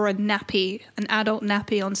 so he wore a nappy, an adult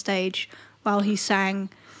nappy on stage while he sang,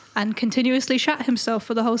 and continuously shat himself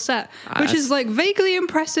for the whole set, which is like vaguely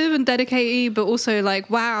impressive and dedicated, but also like,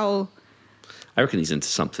 wow. I reckon he's into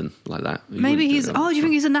something like that. Maybe he's. Do you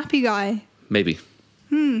think he's a nappy guy? Maybe.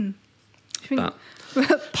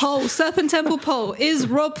 But Poll, Serpent Temple poll. Is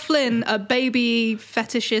Rob Flynn a baby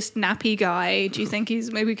fetishist nappy guy? Do you think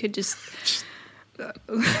maybe we could just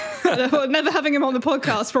never having him on the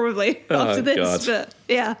podcast probably after this, God. but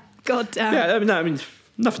yeah, god damn. Yeah, I mean,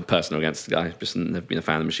 nothing personal against the guy. Just never been a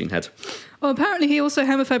fan of Machine Head. Well, apparently he also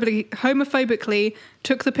homophobically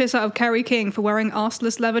took the piss out of Kerry King for wearing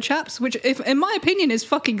arseless leather chaps, which, in my opinion, is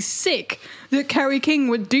fucking sick that Kerry King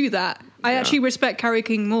would do that. I actually respect Kerry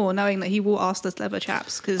King more knowing that he wore arseless leather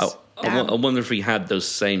chaps. Because I wonder if he had those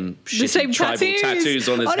same shitty tribal tattoos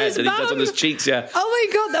on his head that he does on his cheeks. Yeah. Oh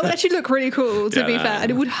my god, that would actually look really cool. To be fair,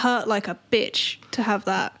 and it would hurt like a bitch to have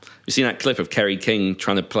that. You seen that clip of Kerry King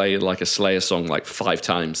trying to play like a Slayer song like 5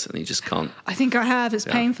 times and he just can't? I think I have. It's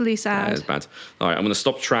painfully sad. Yeah, it's bad. All right, I'm going to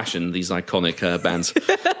stop trashing these iconic bands.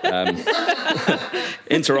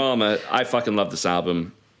 Inter Armour, I fucking love this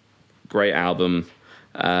album. Great album.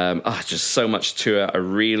 Just so much to it. I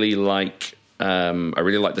really like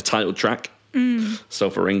the title track. So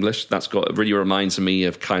for English, it really reminds me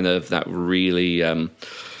of kind of that really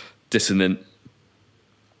dissonant,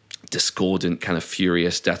 discordant, kind of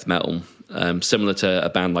furious death metal, similar to a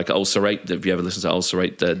band like Ulcerate. If you ever listen to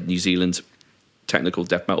Ulcerate, the New Zealand technical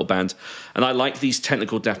death metal band, and I like these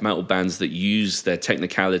technical death metal bands that use their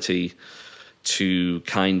technicality to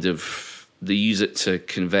they use it to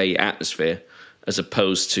convey atmosphere as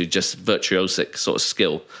opposed to just virtuosic sort of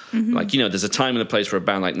skill. Mm-hmm. Like, there's a time and a place for a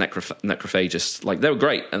band like Necrophagist. Like, they were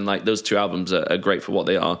great, and like those 2 albums are great for what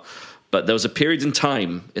they are. But there was a period in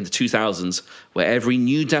time in the 2000s where every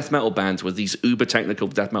new death metal band were these uber technical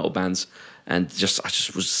death metal bands, and I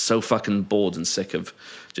just was so fucking bored and sick of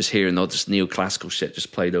just hearing all this neoclassical shit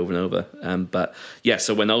just played over and over. But yeah,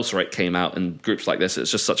 so when Ulcerate came out and groups like this,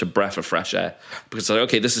 it's just such a breath of fresh air, because like,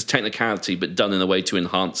 okay, this is technicality, but done in a way to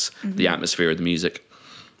enhance the atmosphere of the music.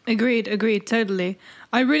 Agreed, totally.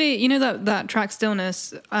 I really, that track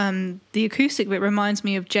Stillness, the acoustic bit reminds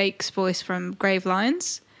me of Jake's voice from Grave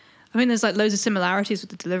Lines. I mean, there's like loads of similarities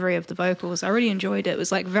with the delivery of the vocals. I really enjoyed it. It was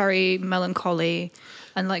like very melancholy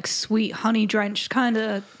and like sweet honey drenched, kind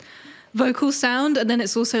of vocal sound, and then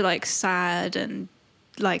it's also like sad and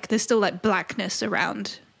like there's still like blackness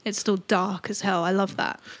around. It's still dark as hell. I love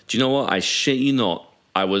that. Do you know what? I shit you not.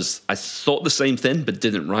 I thought the same thing, but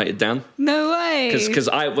didn't write it down. No way. Because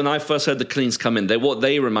when I first heard the cleans come in, what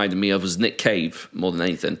they reminded me of was Nick Cave more than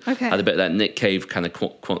anything. Okay. Had a bit of that Nick Cave kind of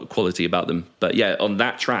quality about them. But yeah, on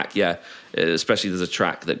that track, yeah, especially there's a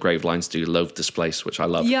track that Gravelines do, Loathe Displace, which I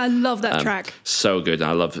love. Yeah, I love that track. So good.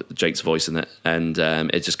 I love Jake's voice in it. And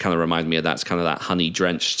it just kind of reminded me of that. It's kind of that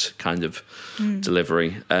honey-drenched kind of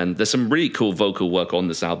delivery. And there's some really cool vocal work on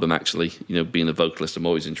this album, actually. You know, being a vocalist, I'm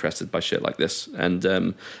always interested by shit like this. And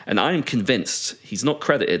I am convinced, he's not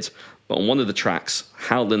credited, but on one of the tracks,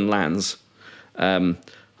 Howlin' Lands,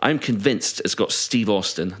 I'm convinced it's got Steve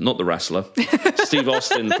Austin, not the wrestler, Steve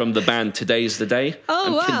Austin from the band Today's the Day. Oh,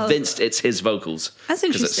 I'm wow. convinced it's his vocals. That's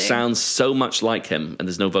Because interesting. it sounds so much like him, and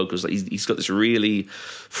there's no vocals. He's got this really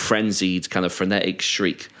frenzied, kind of frenetic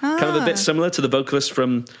shriek. Kind of a bit similar to the vocalist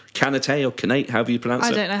from Kanate or Kanate, however you pronounce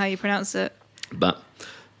it. I don't know how you pronounce it.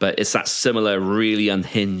 But it's that similar, really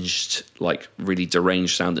unhinged, like really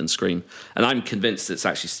deranged sound and scream. And I'm convinced it's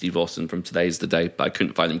actually Steve Austin from Today's the Day, but I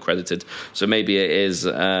couldn't find him credited. So maybe it is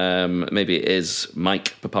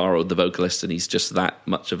Mike Paparo, the vocalist, and he's just that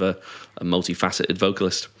much of a multifaceted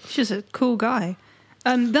vocalist. He's just a cool guy.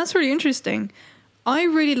 That's really interesting. I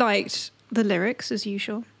really liked the lyrics, as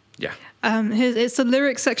usual. Yeah. It's the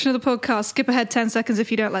lyrics section of the podcast. Skip ahead 10 seconds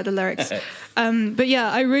if you don't like the lyrics. But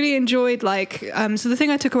yeah, I really enjoyed so the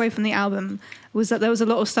thing I took away from the album was that there was a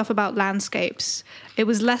lot of stuff about landscapes. It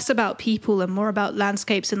was less about people and more about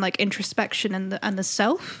landscapes and like introspection and the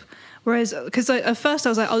self. Whereas, because at first I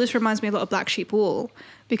was like, oh, this reminds me a lot of Black Sheep Wall,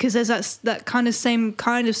 because there's that kind of same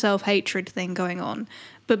kind of self-hatred thing going on.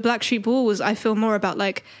 But Black Sheep Wall was, I feel, more about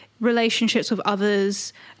like relationships with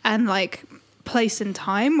others and like place and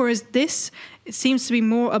time, whereas it seems to be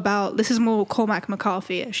more about, this is more Cormac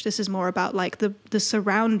McCarthy-ish. This is more about like the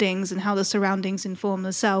surroundings and how the surroundings inform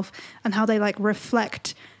the self and how they like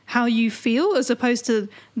reflect how you feel, as opposed to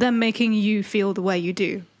them making you feel the way you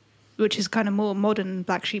do, which is kind of more modern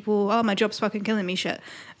Black Sheep Wall, oh, my job's fucking killing me shit.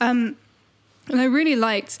 And I really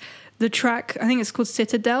liked the track, I think it's called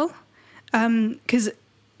Citadel, because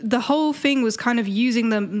the whole thing was kind of using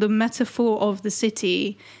the metaphor of the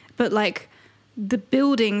city, but like the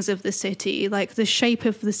buildings of the city, like the shape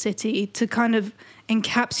of the city, to kind of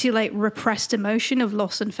encapsulate repressed emotion of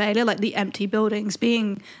loss and failure, like the empty buildings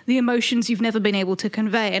being the emotions you've never been able to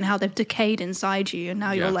convey and how they've decayed inside you, and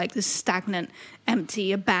now you're like this stagnant,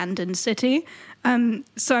 empty, abandoned city.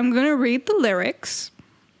 So I'm going to read the lyrics,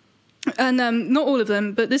 and not all of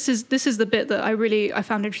them, but this is the bit that I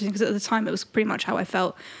found interesting, because at the time it was pretty much how I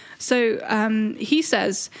felt. So he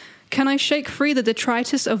says, "Can I shake free the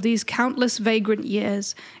detritus of these countless vagrant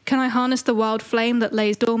years? Can I harness the wild flame that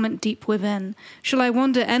lays dormant deep within? Shall I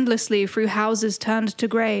wander endlessly through houses turned to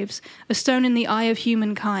graves, a stone in the eye of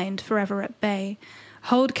humankind, forever at bay?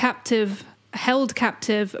 Held captive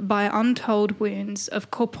by untold wounds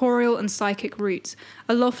of corporeal and psychic roots,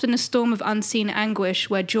 aloft in a storm of unseen anguish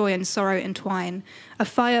where joy and sorrow entwine. A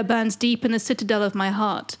fire burns deep in the citadel of my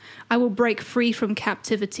heart. I will break free from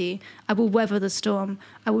captivity. I will weather the storm.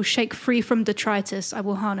 I will shake free from detritus. I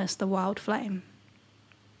will harness the wild flame."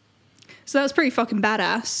 So that was pretty fucking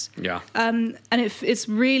badass. Yeah. And it's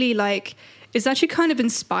really like, it's actually kind of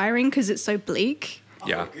inspiring because it's so bleak.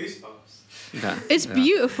 Yeah. I've got goosebumps. Yeah. It's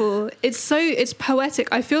beautiful. It's poetic.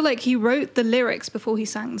 I feel like he wrote the lyrics before he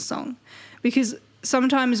sang the song, because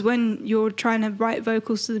sometimes when you're trying to write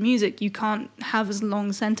vocals to the music, you can't have as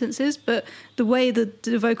long sentences, but the way the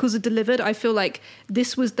vocals are delivered, I feel like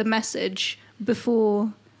this was the message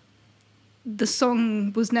before the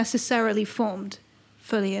song was necessarily formed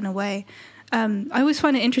fully, in a way. I always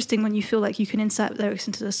find it interesting when you feel like you can insert lyrics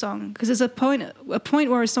into the song, because there's a point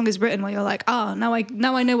where a song is written where you're like, now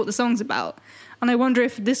I know what the song's about. And I wonder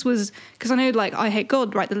if this was, because I know like I Hate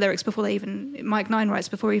God write the lyrics before Mike Nine writes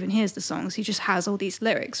before he even hears the songs. He just has all these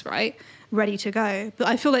lyrics, right, ready to go. But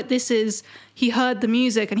I feel like he heard the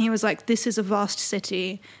music and he was like, this is a vast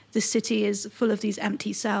city. This city is full of these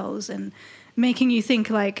empty cells, and making you think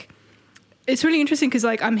like, it's really interesting because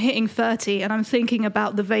like I'm hitting 30 and I'm thinking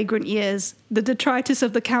about the vagrant years, the detritus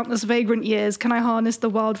of the countless vagrant years. Can I harness the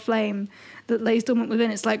wild flame that lays dormant within?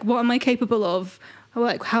 It's like, what am I capable of?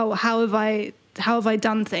 Like how have I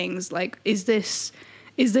done things? Like, is this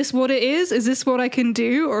what it is? Is this what I can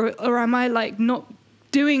do? Or am I like not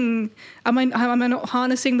doing, am I not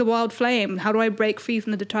harnessing the wild flame? How do I break free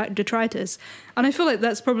from the detritus? And I feel like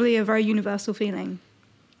that's probably a very universal feeling.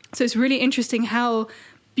 So it's really interesting how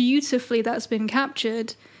beautifully that's been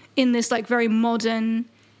captured in this like very modern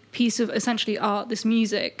piece of essentially art, this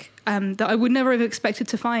music. that I would never have expected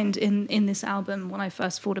to find in this album when I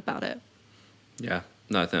first thought about it. Yeah,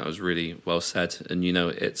 no, I think that was really well said. And,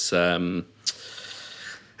 it's...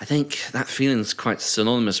 I think that feeling's quite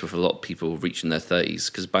synonymous with a lot of people reaching their 30s,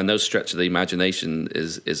 because by no stretch of the imagination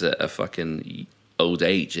is it a fucking old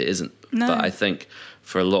age. It isn't. No. But I think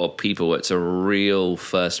for a lot of people, it's a real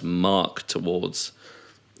first mark towards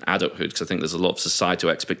adulthood, because I think there's a lot of societal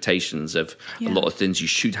expectations of a lot of things you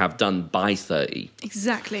should have done by 30.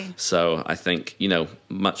 Exactly. So I think,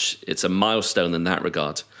 it's a milestone in that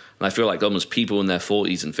regard. And I feel like almost people in their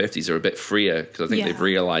 40s and 50s are a bit freer, because I think they've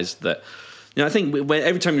realized that, I think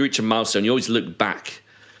every time you reach a milestone, you always look back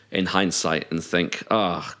in hindsight and think,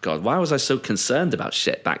 oh, God, why was I so concerned about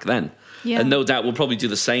shit back then? Yeah. And no doubt we'll probably do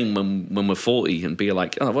the same when we're 40 and be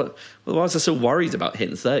like, why was I so worried about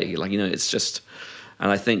hitting 30? It's just...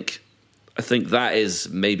 And I think that is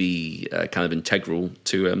maybe kind of integral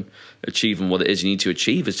to achieving what it is you need to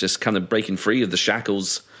achieve, is just kind of breaking free of the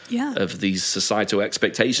shackles of these societal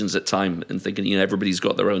expectations at time, and thinking, everybody's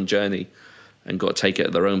got their own journey and got to take it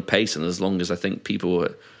at their own pace. And as long as I think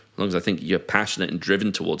you're passionate and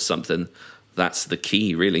driven towards something, that's the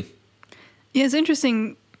key, really. Yeah, it's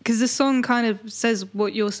interesting because this song kind of says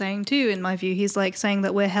what you're saying too, in my view. He's like saying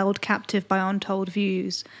that we're held captive by untold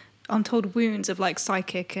wounds of like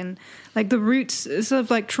psychic and like the roots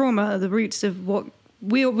of like trauma, the roots of what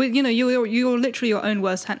you're literally your own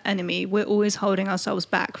worst enemy. We're always holding ourselves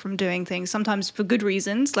back from doing things, sometimes for good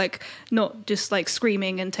reasons, like not just like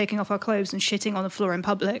screaming and taking off our clothes and shitting on the floor in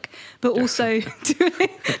public, but also doing,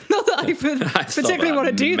 not that I particularly want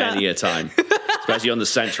to do that. Many a time, especially on the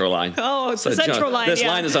Central Line. Oh, the Central Line, This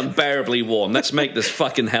line is unbearably warm. Let's make this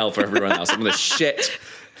fucking hell for everyone else. I'm going to shit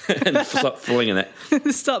and stop flinging it.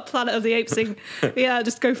 Start Planet of the Apesing.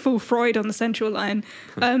 Just go full Freud on the Central Line.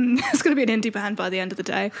 It's going to be an indie band by the end of the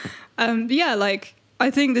day. I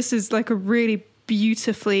think this is like a really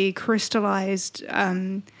beautifully crystallized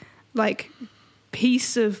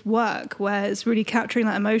piece of work where it's really capturing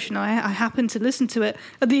that emotion. I happened to listen to it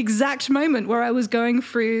at the exact moment where I was going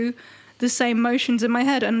through the same motions in my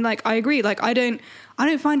head, and like I agree, like I don't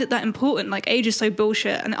find it that important. Like age is so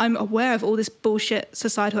bullshit, and I'm aware of all this bullshit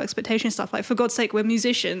societal expectation stuff. Like for God's sake, we're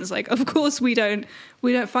musicians. Like of course we don't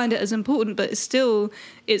find it as important, but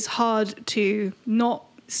it's hard to not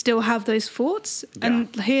still have those thoughts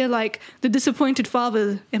and hear like the disappointed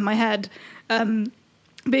father in my head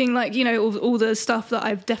being like, all the stuff that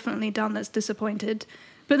I've definitely done that's disappointed.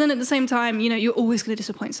 But then at the same time, you're always going to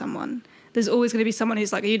disappoint someone. There's always going to be someone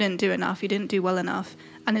who's like, you didn't do enough, you didn't do well enough.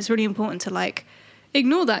 And it's really important to like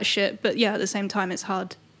ignore that shit. But yeah, at the same time, it's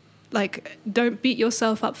hard. Like, don't beat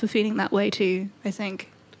yourself up for feeling that way too, I think.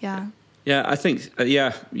 Yeah. Yeah, I think,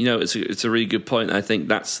 it's a really good point. I think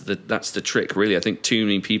that's the trick, really. I think too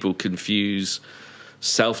many people confuse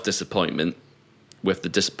self-disappointment with the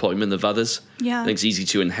disappointment of others. Yeah. I think it's easy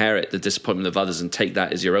to inherit the disappointment of others and take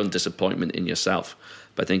that as your own disappointment in yourself.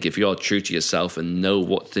 But I think if you're true to yourself and know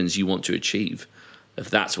what things you want to achieve, if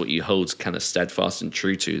that's what you hold kind of steadfast and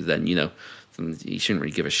true to, then, then you shouldn't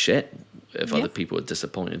really give a shit if other people are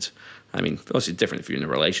disappointed. I mean, obviously different if you're in a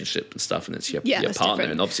relationship and stuff and it's your partner.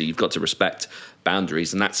 Different. And obviously you've got to respect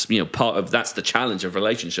boundaries. And that's, that's the challenge of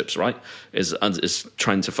relationships, right? Is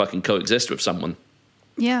trying to fucking coexist with someone.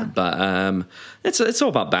 Yeah, but it's all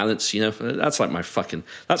about balance, That's like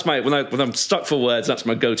when I'm stuck for words, that's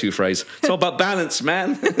my go-to phrase. It's all about balance,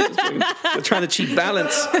 man. We're trying to achieve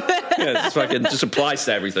balance. Yeah, just applies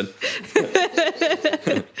to everything.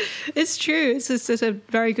 It's true. It's just a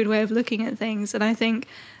very good way of looking at things, and I think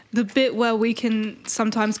the bit where we can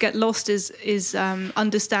sometimes get lost is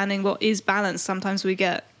understanding what is balance. Sometimes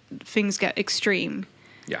things get extreme.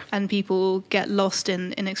 Yeah. And people get lost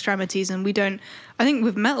in extremities, and I think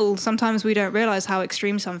with metal, sometimes we don't realize how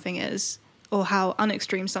extreme something is or how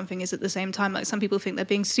unextreme something is at the same time. Like some people think they're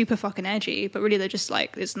being super fucking edgy, but really they're just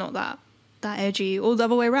like, it's not that edgy, or the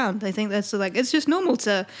other way around. They think that's like, it's just normal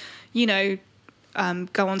to,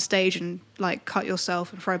 go on stage and like cut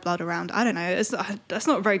yourself and throw blood around. I don't know. That's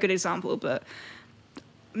not a very good example, but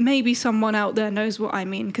maybe someone out there knows what I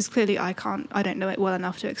mean, because clearly I don't know it well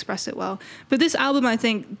enough to express it well. But this album, I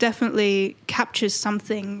think, definitely captures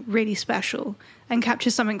something really special and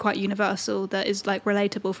captures something quite universal that is like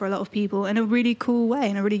relatable for a lot of people in a really cool way,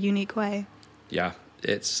 in a really unique way. Yeah,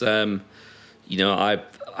 it's I've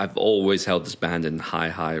always held this band in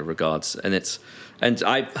high regards, and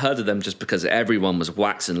I heard of them just because everyone was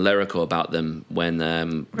waxing lyrical about them when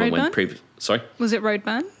sorry, was it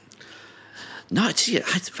Roadburn? No,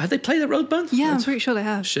 have they played at Roadburn? Yeah, I'm pretty sure they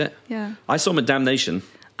have. Shit. Yeah. I saw them at Damnation.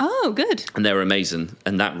 Oh, good. And they were amazing.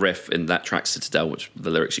 And that riff in that track Citadel, which the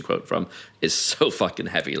lyrics you quote from, is so fucking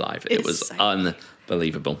heavy live. It was so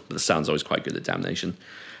unbelievable. But the sound's always quite good at Damnation.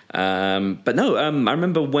 But no, I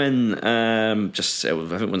remember when I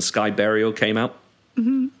think when Sky Burial came out.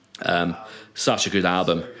 Such a good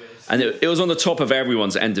album. And it was on the top of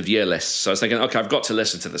everyone's end of year list. So I was thinking, okay, I've got to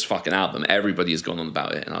listen to this fucking album. Everybody has gone on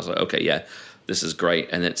about it. And I was like, okay, yeah, this is great.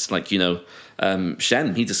 And it's like,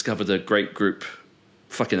 Shen, he discovered a great group,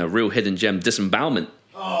 fucking a real hidden gem, Disembowelment.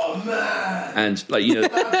 Oh, man. And like,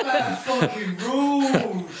 that fucking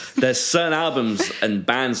rules. there's certain albums and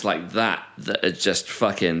bands like that are just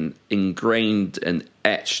fucking ingrained and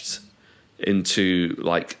etched into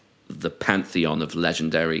like the pantheon of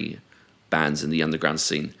legendary bands in the underground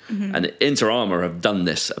scene. And Inter Armour have done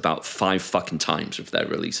this about 5 fucking times with their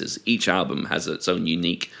releases. Each album has its own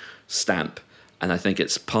unique stamp, and I think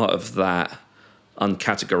it's part of that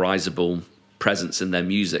uncategorizable presence in their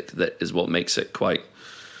music that is what makes it quite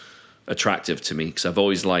attractive to me, because I've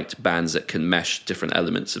always liked bands that can mesh different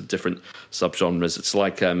elements of different subgenres. It's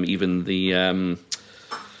like even the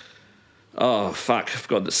I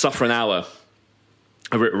forgot the Suffer an Hour.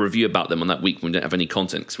 I wrote a review about them on that week when we didn't have any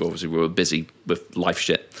content because obviously we were busy with life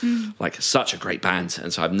shit. Like, such a great band.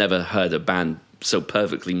 And so I've never heard a band so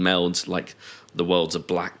perfectly meld like the worlds of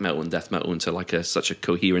black metal and death metal into like such a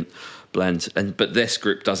coherent blend. But this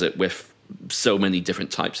group does it with so many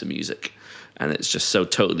different types of music, and it's just so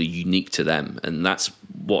totally unique to them. And that's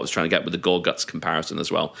what I was trying to get with the Gorguts comparison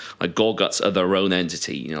as well. Like, Gorguts are their own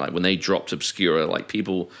entity. Like when they dropped Obscura, like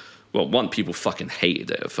people fucking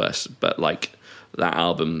hated it at first, but like that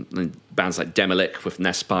album, and bands like Demolic with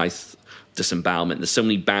Nespithe, Disembowelment. There's so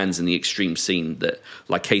many bands in the extreme scene that,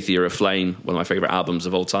 like Cathia Aflame, one of my favorite albums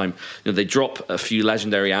of all time, they drop a few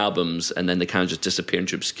legendary albums and then they kind of just disappear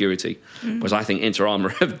into obscurity. Whereas I think Inter Armour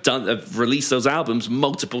have released those albums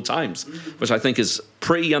multiple times, which I think is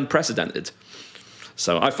pretty unprecedented.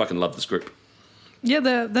 So I fucking love this group.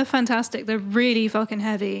 Yeah, they're fantastic. They're really fucking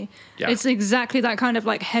heavy. Yeah. It's exactly that kind of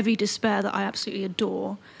like heavy despair that I absolutely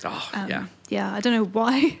adore. Yeah. Yeah, I don't know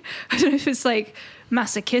why. I don't know if it's like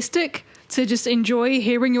masochistic to just enjoy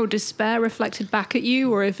hearing your despair reflected back at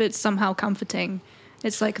you, or if it's somehow comforting.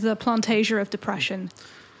 It's like the Plantasia of depression.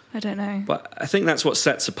 I don't know. But I think that's what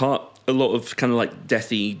sets apart a lot of kind of like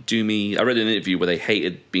deathy, doomy. I read an interview where they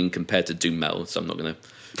hated being compared to doom metal, so I'm not going to.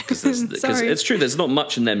 Because it's true, there's not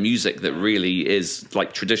much in their music that really is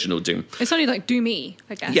like traditional doom. It's only like doomy,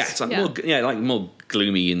 I guess. Yeah, it's like more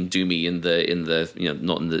gloomy and doomy in the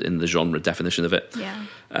not in the genre definition of it. Yeah.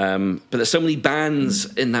 But there's so many bands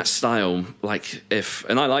in that style.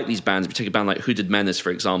 And I like these bands. We take a band like Hooded Menace, for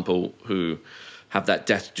example, who have that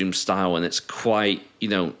death doom style, and it's quite,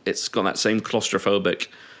 it's got that same claustrophobic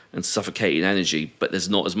and suffocating energy, but there's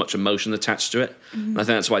not as much emotion attached to it. And I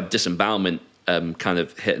think that's why Disembowelment kind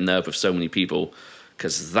of hit a nerve with so many people,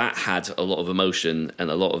 because that had a lot of emotion and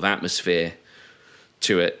a lot of atmosphere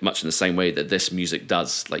to it, much in the same way that this music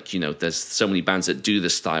does. Like, there's so many bands that do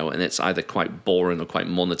this style and it's either quite boring or quite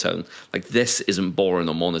monotone. Like, this isn't boring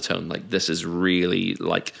or monotone. Like, this is really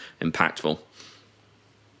like impactful.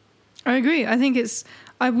 I agree.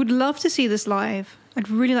 I would love to see this live. I'd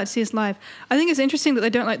really like to see this live. I think it's interesting that they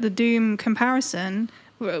don't like the Doom comparison,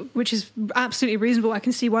 which is absolutely reasonable. I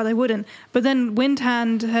can see why they wouldn't. But then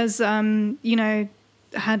Windhand has,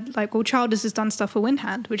 had like, Childers has done stuff for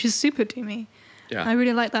Windhand, which is super doomy. Yeah. I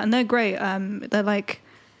really like that. And they're great. They're like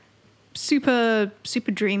super,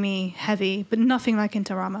 super dreamy, heavy, but nothing like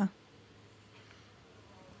Inter Armour.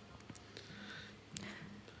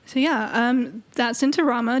 So yeah, that's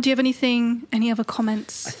Inter Armour. Do you have any other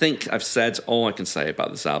comments? I think I've said all I can say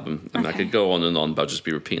about this album. I mean, I could go on and on, but I'll just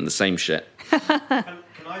be repeating the same shit.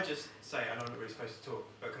 Can I just say, I know I'm not really supposed to talk,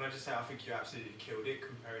 but can I just say I think you absolutely killed it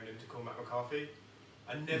comparing him to Cormac McCarthy?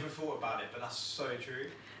 I never thought about it, but that's so true.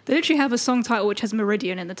 They literally have a song title which has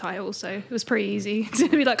Meridian in the title, so it was pretty easy to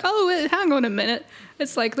be like, oh, hang on a minute.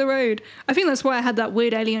 It's like The Road. I think that's why I had that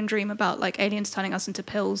weird alien dream about like aliens turning us into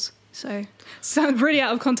pills. So sounds really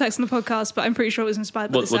out of context in the podcast, but I'm pretty sure it was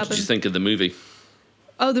inspired by this album. What did you think of the movie?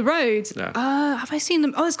 Oh, The Road. Yeah. Have I seen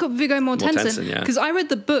them? Oh, it's got Viggo Mortensen. Yeah. Because I read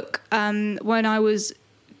the book when I was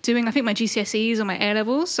doing, I think, my GCSEs or my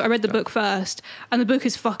A-levels. So I read the book first, and the book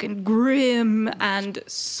is fucking grim and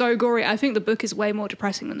so gory. I think the book is way more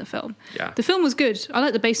depressing than the film. Yeah. The film was good. I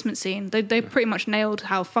like the basement scene. They pretty much nailed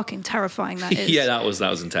how fucking terrifying that is. Yeah, that was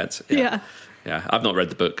intense. Yeah. Yeah, I've not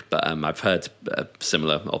read the book, but I've heard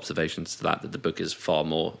similar observations to that the book is far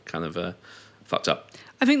more kind of fucked up.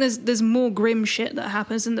 I think there's more grim shit that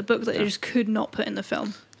happens in the book that they just could not put in the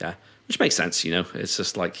film. Yeah. Which makes sense, you know. It's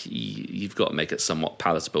just like you've got to make it somewhat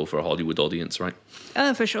palatable for a Hollywood audience, right?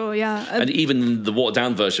 For sure, yeah. And even the watered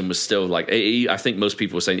down version was still like, I think most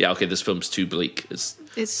people were saying, yeah, okay, this film's too bleak. It's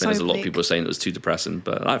there's so a lot of bleak. people were saying it was too depressing,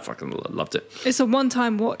 but I fucking loved it. It's a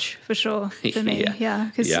one-time watch for sure for me. Yeah.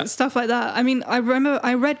 Because Yeah. stuff like that. I mean, I remember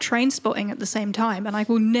I read Trainspotting at the same time, and I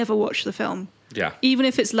will never watch the film. Yeah. Even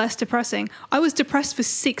if it's less depressing. I was depressed for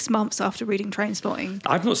 6 months after reading Trainspotting.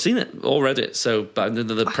 I've not seen it or read it, so but I know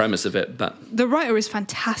the premise of it, but The writer is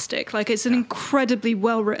fantastic. Like, it's an incredibly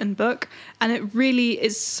well-written book, and it really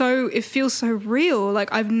is it feels so real.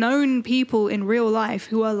 Like, I've known people in real life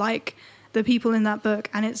who are like the people in that book,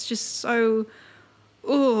 and it's just so...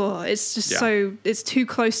 it's just it's too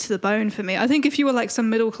close to the bone for me. I think if you were like some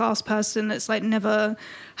middle class person that's like never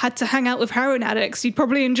had to hang out with heroin addicts, you'd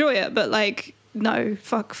probably enjoy it. But like, no,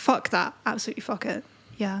 fuck that. Absolutely fuck it.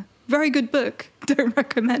 Yeah. Very good book. Don't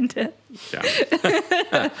recommend it.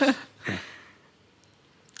 yeah.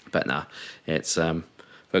 But nah, it's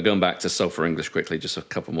but going back to Sulphur English quickly, just a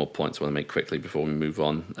couple more points I want to make quickly before we move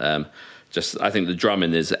on. I think the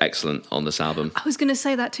drumming is excellent on this album. I was going to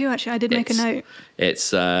say that too, actually. I did make a note.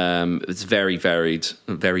 It's very varied,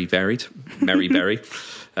 very varied, Mary Berry.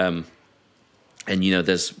 And, you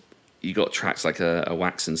know, you got tracks like a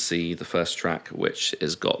Wax and Sea, the first track, which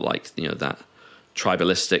has got like, you know, that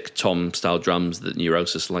tribalistic tom-style drums that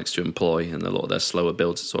Neurosis likes to employ, and a lot of their slower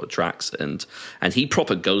builds sort of tracks. And he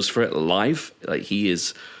proper goes for it live. Like, he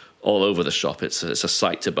is all over the shop. It's a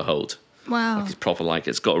sight to behold. Wow. Like, it's proper, like,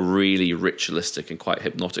 it's got a really ritualistic and quite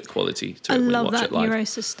hypnotic quality to it I when you love watch that it live.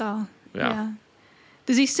 Neurosis style. Yeah.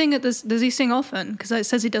 Does he sing Does he sing often? Because it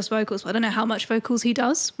says he does vocals, but I don't know how much vocals he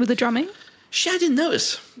does with the drumming. Shit, I didn't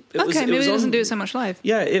notice. Maybe he doesn't do it so much live.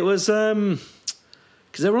 Yeah, it was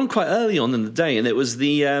because they were on quite early on in the day, and it was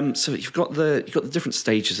the so you've got the different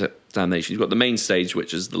stages at Damnation. You've got the main stage,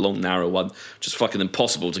 which is the long, narrow one, which is fucking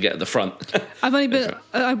impossible to get at the front. I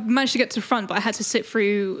managed to get to the front, but I had to sit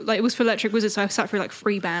through, like, it was for Electric Wizard, so I sat through like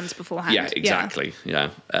 3 bands beforehand. Yeah, exactly.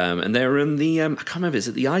 Yeah. And they were in the I can't remember, is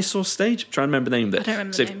it the Eyesore stage? I'm trying to remember the name of it. I don't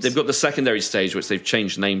remember so the names. they've got the secondary stage, which they've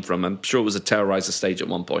changed the name from. I'm sure it was a Terrorizer stage at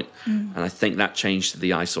one point, and I think that changed to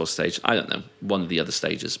the Eyesore stage. I don't know, one of the other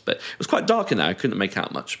stages, but it was quite dark in there. I couldn't make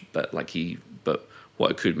out much, but what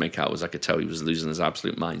I could make out was I could tell he was losing his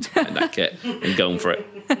absolute mind in that kit and going for it.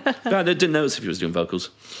 But I didn't notice if he was doing vocals.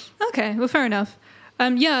 Okay, well, fair enough.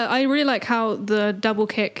 I really like how the double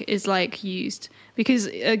kick is like used, because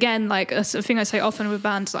again, like a thing I say often with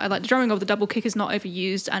bands, I like the drumming of the double kick is not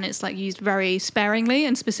overused, and it's like used very sparingly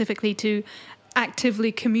and specifically to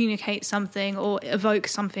actively communicate something or evoke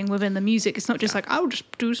something within the music. It's not just like, I'll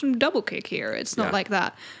just do some double kick here. It's not like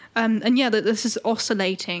that. This is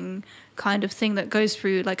oscillating kind of thing that goes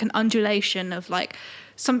through like an undulation of like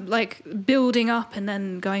some like building up and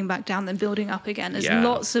then going back down, then building up again. There's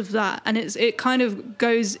lots of that, and it kind of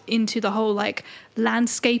goes into the whole like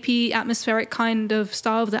landscapey, atmospheric kind of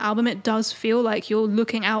style of the album. It does feel like you're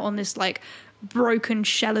looking out on this like broken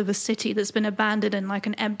shell of a city that's been abandoned in like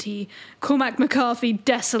an empty Cormac McCarthy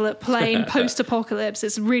desolate plain post-apocalypse.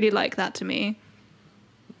 It's really like that to me.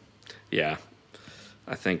 Yeah,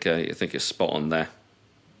 I think you're spot on there.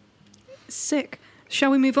 Sick.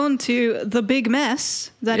 Shall we move on to The Big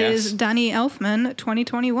Mess? That is Danny Elfman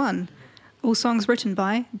 2021. All songs written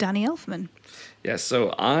by Danny Elfman. Yeah,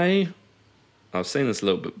 so I was saying this a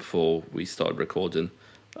little bit before we started recording.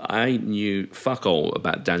 I knew fuck all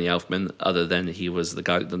about Danny Elfman other than he was the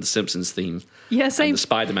guy that done the Simpsons theme. Yeah, same. And the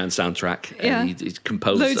Spider-Man soundtrack. Yeah. And he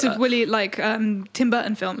composed loads of Tim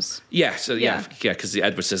Burton films. Yeah, so because the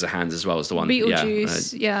Edward Scissorhands as well as the one.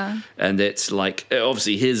 Beetlejuice, And it's like,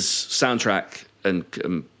 obviously his soundtrack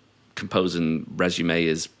and composing resume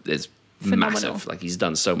is phenomenal. massive. Like, he's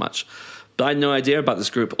done so much. But I had no idea about this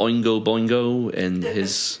group Oingo Boingo and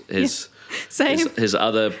his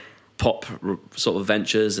other pop sort of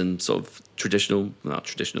ventures and sort of not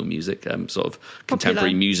traditional music, sort of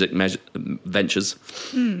contemporary music ventures.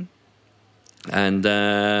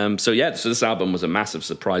 And so this album was a massive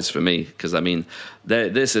surprise for me, because I mean,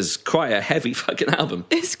 this is quite a heavy fucking album.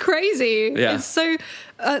 It's crazy. Yeah. It's so.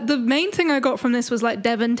 The main thing I got from this was like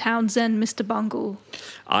Devon Townsend, Mr. Bungle.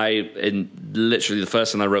 Literally the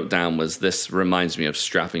first thing I wrote down was, this reminds me of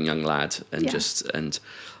Strapping Young Lad, and just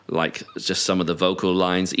some of the vocal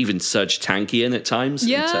lines, even Serge Tankian at times,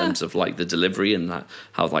 in terms of like the delivery and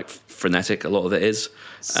how like frenetic a lot of it is.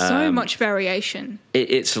 So much variation.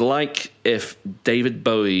 It's like if David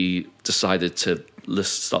Bowie decided to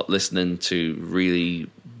start listening to really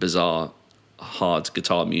bizarre hard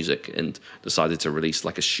guitar music and decided to release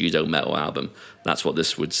like a pseudo metal album. That's what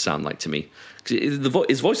this would sound like to me. His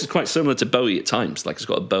voice is quite similar to Bowie at times. Like, it's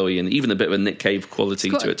got a Bowie and even a bit of a Nick Cave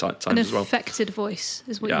quality to it at times as well. An affected voice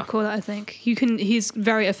is what you call it, I think. He's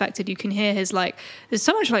very affected. You can hear his, like, there's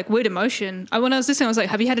so much, like, weird emotion. When I was listening, I was like,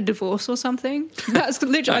 have you had a divorce or something? That's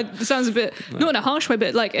literally, it sounds a bit, not in a harsh way,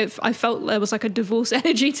 but, like, I felt there was, like, a divorce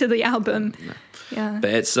energy to the album. No. Yeah.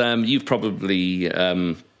 But it's, you've probably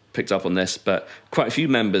picked up on this, but quite a few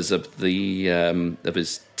members of of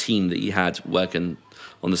his team that he had working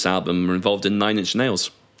on this album were involved in Nine Inch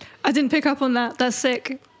Nails. I didn't pick up on that. That's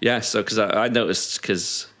sick. Yeah, so because I noticed,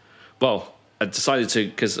 I decided to,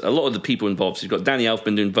 because a lot of the people involved, so you've got Danny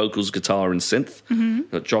Elfman doing vocals, guitar, and synth. Mm-hmm.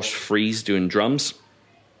 You've got Josh Freese doing drums.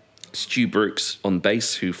 Stu Brooks on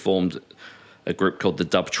bass, who formed a group called the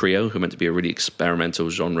Dub Trio, who are meant to be a really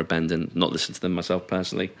experimental, genre-bending. Not listened to them myself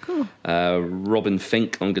personally. Cool. Robin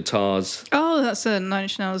Fink on guitars. Oh, that's a Nine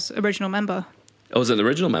Inch Nails original member. Oh, is it the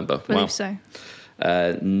original member? I believe so.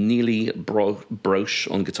 Neely Broche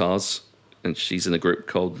on guitars, and she's in a group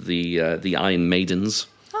called the Iron Maidens.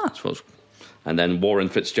 Oh. And then Warren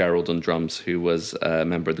Fitzgerald on drums, who was a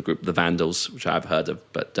member of the group The Vandals, which I've heard of,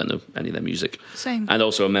 but don't know any of their music. Same. And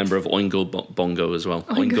also a member of Oingo Bongo as well.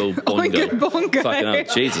 Oingo Bongo. Oingo Bongo. Fucking hell,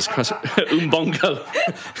 Jesus Christ. Bongo.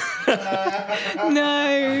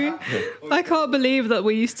 No. I can't believe that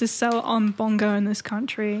we used to sell on Bongo in this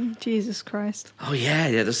country. Jesus Christ. Oh,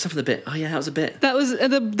 yeah, there's something a bit... Oh, yeah, that was a bit... That was...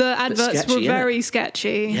 The adverts sketchy, were very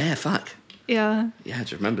sketchy. Yeah, fuck. Yeah. Yeah, I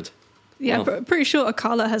just remembered. Yeah, Wow. pretty sure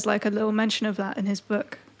Akala has like a little mention of that in his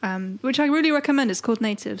book, which I really recommend. It's called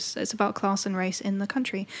Natives. It's about class and race in the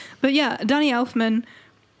country. But yeah, Danny Elfman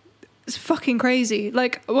is fucking crazy.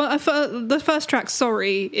 Like, the first track,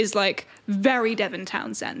 Sorry, is like very Devin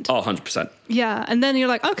Townsend. Oh, 100%. Yeah, and then you're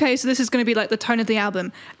like, okay, so this is going to be like the tone of the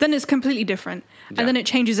album. Then it's completely different. And then it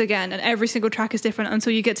changes again, and every single track is different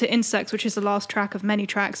until you get to Insects, which is the last track of many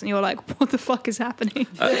tracks, and you're like, what the fuck is happening?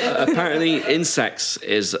 Apparently, Insects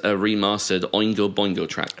is a remastered Oingo Boingo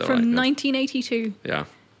track, though, From 1982. Yeah.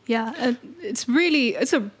 Yeah, it's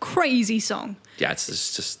a crazy song. Yeah, it's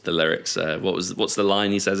just the lyrics. What's the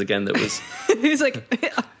line he says again that was... He's like...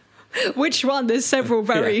 Which one? There's several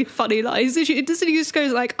very funny lines. It doesn't just go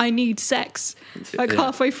like, I need sex. Like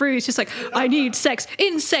halfway through, it's just like, I need sex.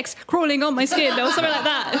 Insects crawling on my skin or something like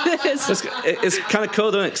that. It's kind of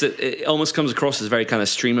cool, doesn't it? Because it almost comes across as very kind of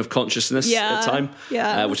stream of consciousness at time.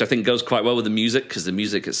 Yeah. Which I think goes quite well with the music, because the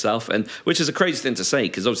music itself, and which is a crazy thing to say,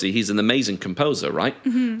 because obviously he's an amazing composer, right?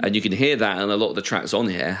 Mm-hmm. And you can hear that in a lot of the tracks on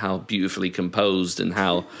here, how beautifully composed and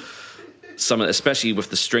how... especially with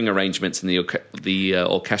the string arrangements and the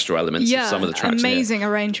orchestral elements of some of the tracks. Amazing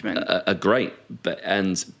arrangement. Are great, but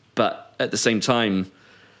at the same time,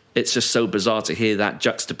 it's just so bizarre to hear that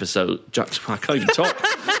I can't even talk.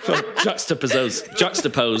 Juxtaposed. Next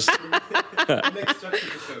episode.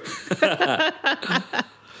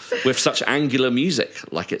 With such angular music.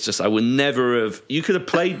 Like, it's just, I would never have... You could have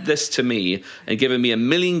played this to me and given me a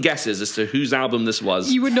million guesses as to whose album this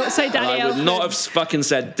was. You would not say Danny Elfman. I would not have fucking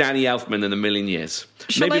said Danny Elfman in a million years.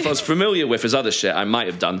 Maybe if I was familiar with his other shit, I might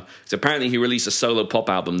have done. Because apparently he released a solo pop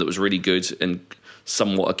album that was really good and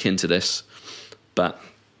somewhat akin to this. But,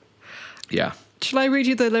 yeah. Shall I read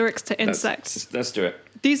you the lyrics to Insects? Let's do it.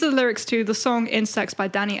 These are the lyrics to the song Insects by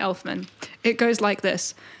Danny Elfman. It goes like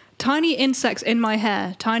this. Tiny insects in my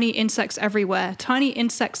hair, tiny insects everywhere, tiny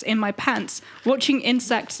insects in my pants, watching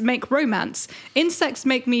insects make romance. Insects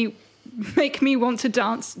make me want to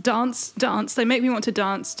dance, dance, dance. They make me want to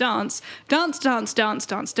dance, dance, dance, dance, dance,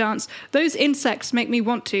 dance, dance. Those insects make me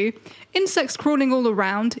want to. Insects crawling all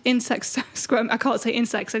around. Insects I can't say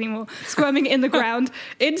insects anymore. Squirming in the ground.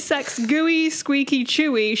 Insects gooey, squeaky,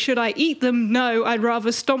 chewy. Should I eat them? No, I'd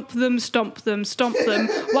rather stomp them, stomp them, stomp them.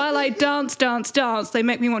 While I dance, dance, dance, they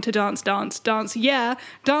make me want to dance, dance, dance. Yeah,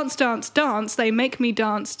 dance, dance, dance. They make me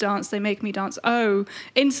dance, dance. They make me dance. Oh,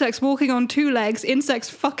 insects walking on two legs. Insects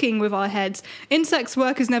fucking with our heads. Insects'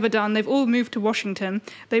 work is never done. They've all moved to Washington.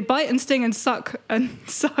 They bite and sting and suck and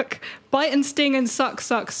suck. Bite and sting and suck,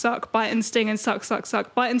 suck, suck. Bite and sting and suck, suck,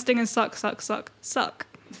 suck. Bite and sting and suck, suck, suck, suck.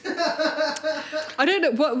 I don't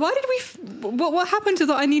know. Why did we... What happened to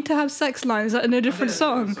the I need to have sex line? Is that in a different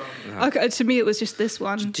song? Okay, to me, it was just this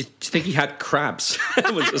one. Do you think he had crabs?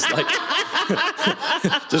 It was just like...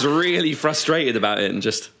 just really frustrated about it and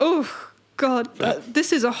just... Oh, God.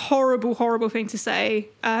 This is a horrible, horrible thing to say.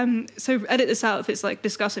 So edit this out if it's like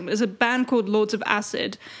disgusting. But there's a band called Lords of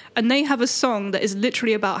Acid, and they have a song that is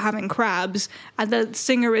literally about having crabs, and the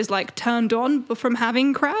singer is like turned on from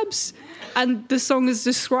having crabs, and the song is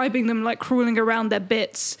describing them like crawling around their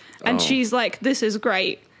bits, and she's like, this is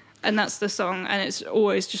great. and that's the song, and it's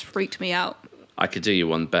always just freaked me out. I could do you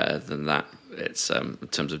one better than that. It's in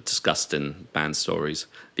terms of disgusting band stories.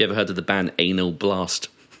 Have you ever heard of the band Anal Blast?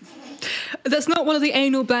 That's not one of the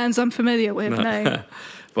anal bands I'm familiar with, no.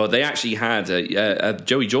 Well, they actually had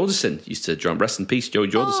Joey Jordison used to drum. Rest in peace, Joey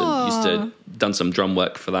Jordison used to done some drum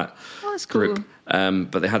work for that That's cool. group.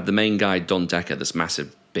 But they had the main guy, Don Decker, this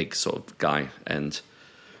massive, big sort of guy, and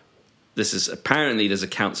this is apparently there's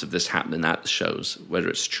accounts of this happening at the shows. Whether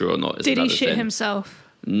it's true or not is Did he another shit thing. himself?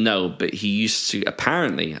 No, but he used to.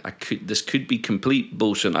 Apparently, this could be complete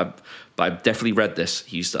bullshit. But I've definitely read this.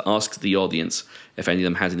 He used to ask the audience if any of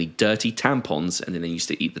them had any dirty tampons, and then they used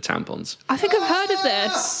to eat the tampons. I think I've heard of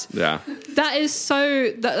this. Yeah, That is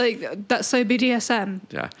that's so BDSM.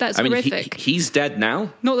 yeah. That's I mean, horrific. He's dead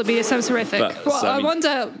now. Not that BDSM's horrific. But, Well, so, I I mean-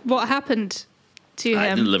 wonder what happened to I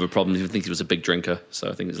him. didn't liver problems. I think he was a big drinker, so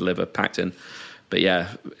I think his liver packed in. But yeah,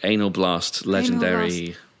 Anal Blast,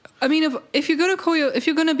 legendary. I mean, if you're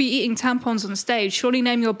gonna be eating tampons on stage, surely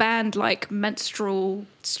name your band like Menstrual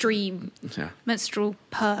Stream, Yeah. Menstrual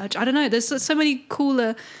Purge. I don't know. There's so many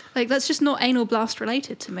cooler. Like that's just not Anal Blast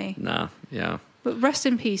related to me. Nah, yeah, But rest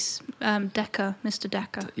in peace, Decker, Mr.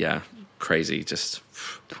 Decker. yeah. Crazy, just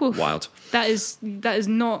Oof. wild. That is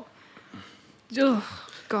not. Oh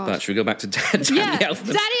God. But should we go back to Danny yeah,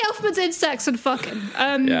 Elfman? Danny Elfman's in Sex and Fucking.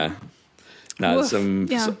 Yeah. No, Woof.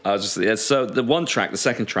 Yeah. So the one track, the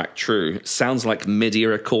second track, True, sounds like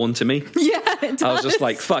mid-era Korn to me. Yeah, it does. I was just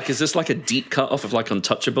like, fuck, is this like a deep cut off of like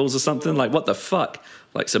Untouchables or something? Like, what the fuck?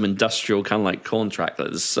 Like some industrial kind of like Korn track. Like,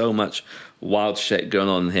 there's so much wild shit going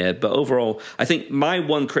on here. But overall, I think my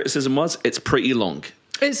one criticism was it's pretty long.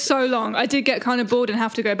 It's so long. I did get kind of bored and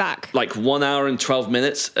have to go back. Like 1 hour and 12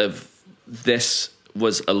 minutes of this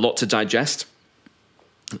was a lot to digest.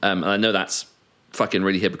 And I know that's fucking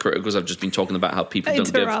really hypocritical because I've just been talking about how people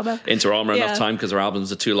don't give Inter Armour Yeah. enough time because their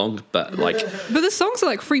albums are too long. But like, But the songs are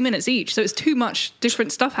like 3 minutes each, so it's too much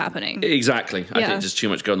different stuff happening. exactly, I Yeah. think there's too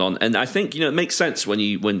much going on, and I think it makes sense when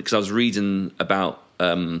because I was reading about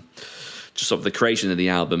just sort of the creation of the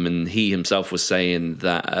album, and he himself was saying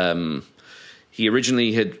that he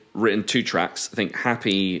originally had written 2 tracks. I think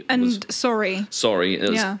Happy And was Sorry. and it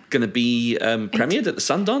was Yeah. going to be premiered at the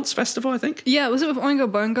Sundance Festival, I think. Yeah, was it with Oingo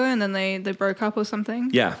Boingo and then they broke up or something?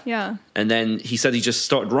 Yeah. Yeah. And then he said he just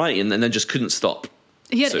started writing and then just couldn't stop.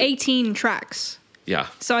 He had So- 18 tracks. Yeah.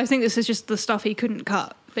 So I think this is just the stuff he couldn't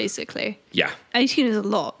cut, basically. Yeah. 18 is a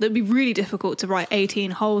lot. It'd be really difficult to write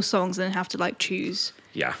 18 whole songs and then have to like choose.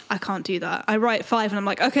 Yeah. I can't do that. I write 5 and I'm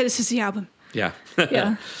like, okay, this is the album. Yeah.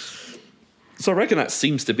 Yeah. So I reckon that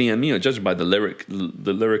seems to be, judging by the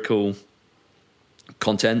lyrical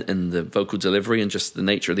content and the vocal delivery and just the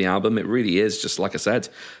nature of the album, it really is just like I said,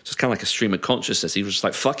 just kind of like a stream of consciousness. He was just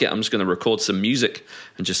like, fuck it, I'm just going to record some music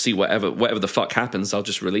and just see whatever the fuck happens, I'll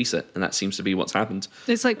just release it. And that seems to be what's happened.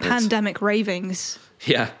 It's like pandemic ravings.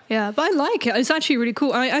 Yeah. Yeah, but I like it. It's actually really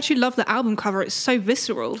cool. I actually love the album cover. It's so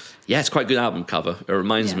visceral. Yeah, it's quite a good album cover. It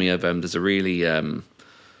reminds Yeah. me of, there's a really... they're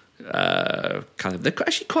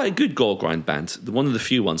actually quite a good gore grind band. One of the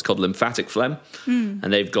few ones called Lymphatic Phlegm, and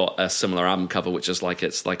they've got a similar album cover, which is like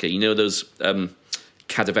it's like those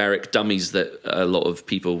cadaveric dummies that a lot of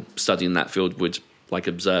people studying that field would like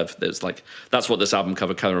observe. There's like that's what this album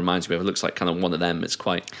cover kind of reminds me of. It looks like kind of one of them. It's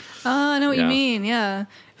quite. Oh, I know what Yeah. you mean. Yeah.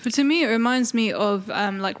 But to me, it reminds me of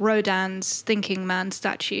like Rodin's Thinking Man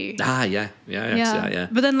statue. Yeah.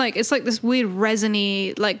 But then, like, it's like this weird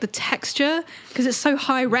resiny, like the texture, because it's so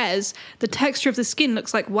high res, the texture of the skin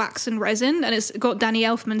looks like wax and resin, and it's got Danny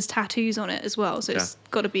Elfman's tattoos on it as well. So it's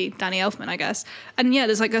got to be Danny Elfman, I guess. And yeah,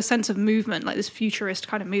 there's like a sense of movement, like this futurist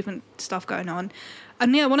kind of movement stuff going on.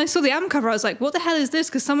 And yeah, when I saw the album cover, I was like, what the hell is this?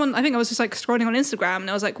 Because I think I was just like scrolling on Instagram and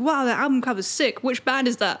I was like, wow, the album cover's sick. Which band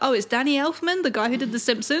is that? Oh, it's Danny Elfman, the guy who did The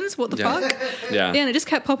Simpsons. What the fuck? Yeah. Yeah, and it just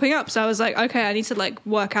kept popping up. So I was like, okay, I need to like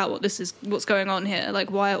work out what's going on here. Like,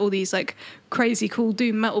 why are all these like crazy cool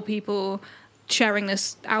doom metal people sharing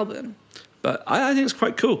this album? But I think it's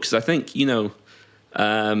quite cool because I think,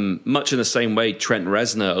 much in the same way Trent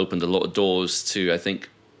Reznor opened a lot of doors to, I think,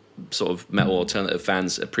 sort of metal alternative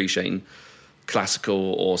fans appreciating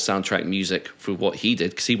classical or soundtrack music for what he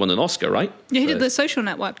did because he won an Oscar, right? Yeah, he did The Social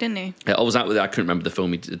Network, didn't he? Yeah, I was out with it. I couldn't remember the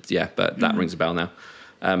film he did, but that rings a bell now.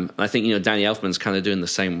 And I think, Danny Elfman's kind of doing the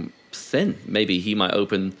same thing. Maybe he might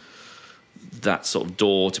open that sort of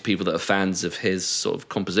door to people that are fans of his sort of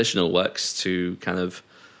compositional works to kind of,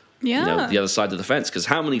 Yeah. the other side of the fence. Because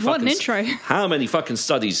how many What an intro. How many fucking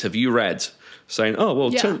studies have you read saying, oh,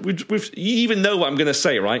 well, Yeah. you even know what I'm going to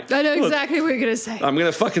say, right? I know Well, exactly what you're going to say. I'm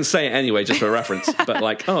going to fucking say it anyway, just for reference. But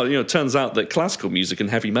like, turns out that classical music and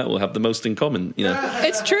heavy metal have the most in common,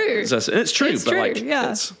 It's true. And it's true, It's but true, like,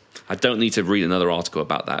 yeah. it's, I don't need to read another article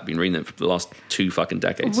about that. I've been reading it for the last 2 fucking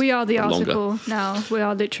decades. We are the or longer. article now. We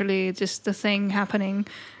are literally just the thing happening.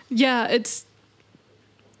 Yeah, it's...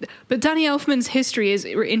 But Danny Elfman's history is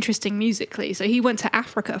interesting musically. So he went to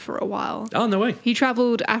Africa for a while. Oh, no way. He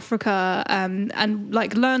traveled Africa and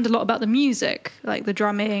like learned a lot about the music, like the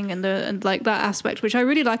drumming and like that aspect, which I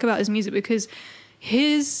really like about his music because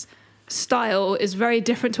his style is very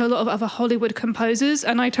different to a lot of other Hollywood composers,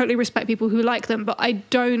 and I totally respect people who like them, but I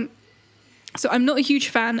don't. So I'm not a huge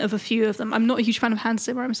fan of a few of them. I'm not a huge fan of Hans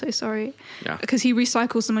Zimmer. I'm so sorry. Yeah. Because he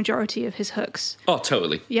recycles the majority of his hooks. Oh,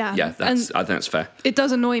 totally. Yeah. Yeah, I think that's fair. It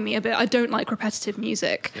does annoy me a bit. I don't like repetitive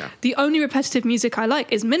music. Yeah. The only repetitive music I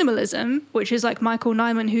like is minimalism, which is like Michael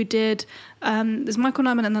Nyman, who did... there's Michael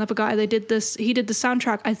Nyman and another guy. He did the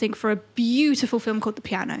soundtrack, I think, for a beautiful film called The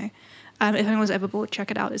Piano. If anyone's ever bored,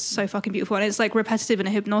 check it out. It's so fucking beautiful. And it's like repetitive in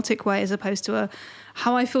a hypnotic way as opposed to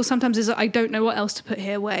how I feel sometimes is that I don't know what else to put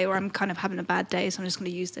here way, or I'm kind of having a bad day, so I'm just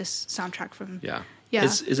going to use this soundtrack from... Yeah. Yeah.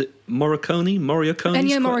 Is it Morricone?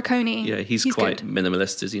 Ennio Morricone. Yeah, he's quite good.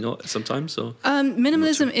 minimalist, is he not, sometimes? Or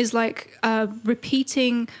Minimalism is like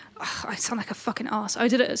repeating... I sound like a fucking arse. I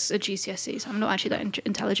did it as a GCSE, so I'm not actually that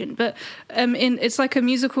intelligent. But it's like a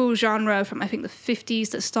musical genre from, I think, the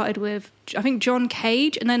 50s that started with, I think, John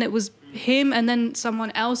Cage, and then it was him and then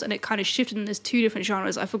someone else, and it kind of shifted, and there's 2 different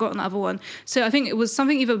genres. I've forgotten the other one. So I think it was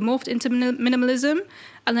something either morphed into minimalism,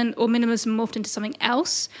 or minimalism morphed into something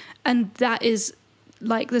else, and that is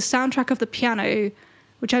like the soundtrack of The Piano,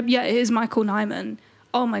 which it is Michael Nyman.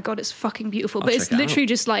 Oh my God, it's fucking beautiful. But it's literally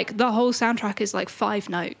just like the whole soundtrack is like 5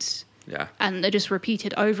 notes. Yeah. And they're just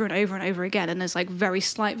repeated over and over and over again. And there's like very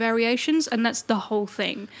slight variations, and that's the whole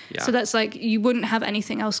thing. Yeah. So that's like, you wouldn't have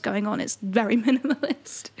anything else going on. It's very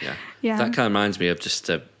minimalist. Yeah. Yeah. That kind of reminds me of just,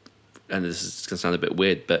 and this is going to sound a bit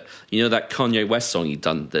weird, but you know that Kanye West song you've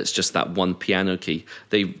done that's just that one piano key?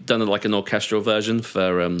 They've done like an orchestral version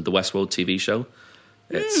for the Westworld TV show.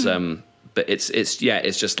 It's... But it's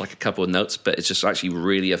just like a couple of notes, but it's just actually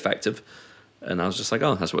really effective. And I was just like,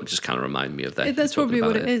 oh, that's what it just kind of reminded me of that. That's probably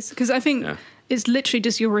what it is. Because I think it's literally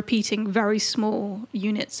just you're repeating very small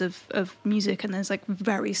units of music, and there's like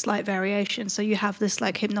very slight variation. So you have this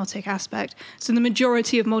like hypnotic aspect. So the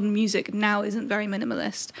majority of modern music now isn't very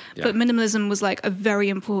minimalist. Yeah. But minimalism was like a very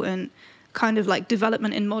important kind of like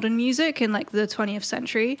development in modern music in like the 20th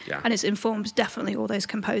century, and it's informed definitely all those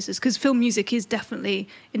composers, because film music is definitely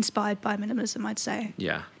inspired by minimalism, I'd say.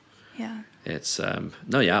 Yeah. It's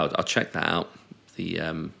I'll check that out.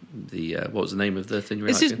 What was the name of the thing you were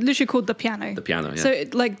It's just literally called The Piano. The Piano, yeah. So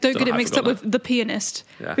don't get it mixed up with The Pianist,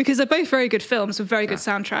 because they're both very good films with very good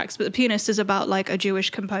soundtracks, but The Pianist is about like a Jewish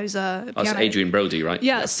composer. Oh, it's Adrian Brody, right?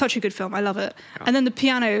 Yeah, it's such a good film. I love it. Yeah. And then The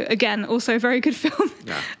Piano, again, also a very good film.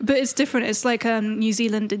 Yeah. But it's different. It's like New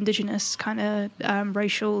Zealand indigenous kind of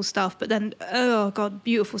racial stuff, but then, oh God,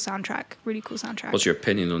 beautiful soundtrack. Really cool soundtrack. What's your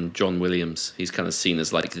opinion on John Williams? He's kind of seen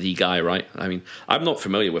as like the guy, right? I mean, I'm not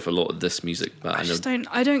familiar with a lot of this music, but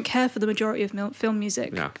I don't care for the majority of film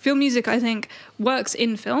music. Yeah. Film music, I think, works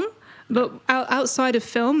in film, but outside of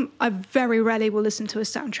film, I very rarely will listen to a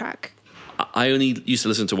soundtrack. I only used to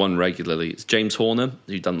listen to one regularly. It's James Horner,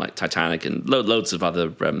 who's done like Titanic and loads of other,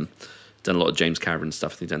 done a lot of James Cameron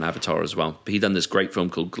stuff. He's done Avatar as well. But he done this great film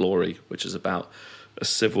called Glory, which is about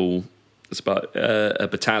it's about a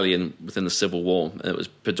battalion within the Civil War. It was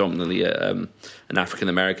predominantly an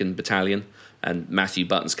African-American battalion, and Matthew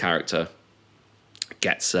Button's character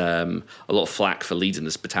gets a lot of flack for leading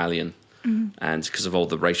this battalion, and because of all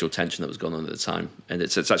the racial tension that was going on at the time. And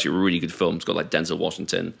it's actually a really good film. It's got like Denzel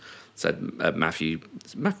Washington,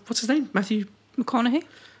 what's his name? Matthew McConaughey?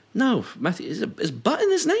 No, Matthew is Button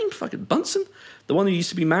his name? Fucking Bunsen, the one who used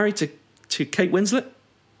to be married to Kate Winslet.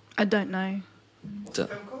 I don't know. What's the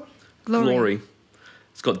film called? Glory.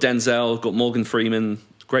 It's got Denzel, got Morgan Freeman.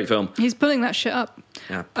 Great film. He's pulling that shit up.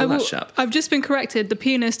 Yeah, pull that shit up. I've just been corrected. The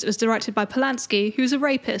Pianist was directed by Polanski, who's a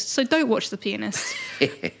rapist. So don't watch The Pianist.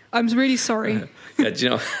 I'm really sorry. Yeah, do you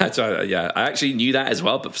know? I actually knew that as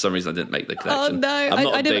well, but for some reason I didn't make the connection. Oh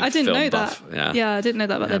no, I didn't know buff. that. Yeah, I didn't know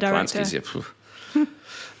that about the director.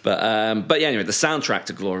 But yeah, anyway, the soundtrack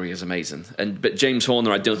to Glory is amazing. But James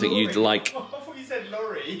Horner, I don't think you'd like. I thought you said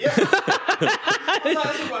Laurie.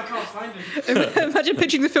 That's why I can't find him. Imagine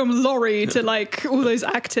pitching the film Laurie to like all those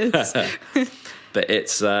actors. But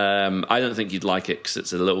it's, I don't think you'd like it because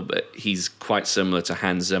it's a little bit, he's quite similar to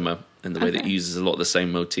Hans Zimmer in the way that he uses a lot of the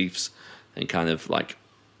same motifs and kind of like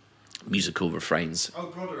musical refrains. Oh,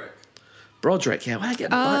 Broderick, yeah, what did I get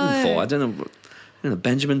Button for? I don't know,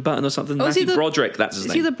 Benjamin Button or something? Oh, Matthew Broderick, that's his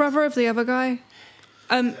name. Is he the brother of the other guy?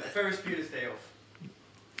 Ferris Bueller's Day Off.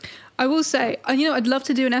 I will say, I'd love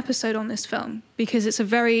to do an episode on this film because it's a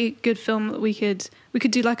very good film that we could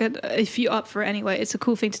do like if you're up for it anyway. It's a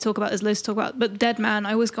cool thing to talk about, as Liz talk about. But Dead Man,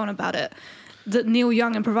 I always go on about it. That Neil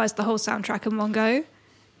Young improvised the whole soundtrack in one go.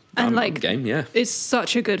 And game, yeah. It's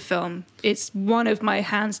such a good film. It's one of my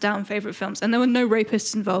hands down favorite films. And there were no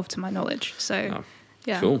rapists involved to my knowledge. So,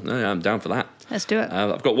 yeah. Cool. No, I'm down for that. Let's do it.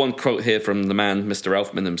 I've got one quote here from the man, Mr.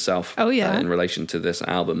 Elfman himself. Oh, yeah. In relation to this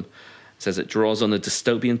album. It says it draws on a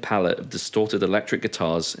dystopian palette of distorted electric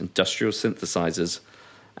guitars, industrial synthesizers,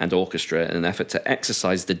 and orchestra in an effort to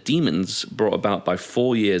exorcise the demons brought about by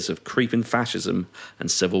 4 years of creeping fascism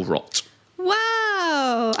and civil rot.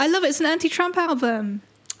 Wow. I love it. It's an anti-Trump album.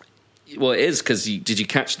 Well, it is, because did you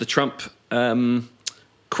catch the Trump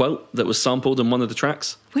quote that was sampled in one of the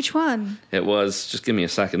tracks? Which one? It was, just give me a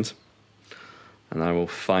second, and I will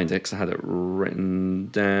find it, because I had it written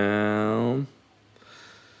down.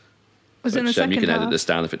 Was it in the second You can half? edit this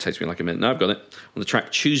down if it takes me like a minute. No, I've got it. On the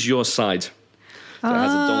track Choose Your Side. So it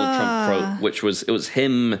has a Donald Trump quote, which it was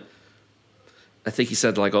him. I think he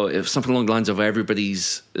said, like, if something along the lines of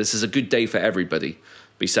this is a good day for everybody.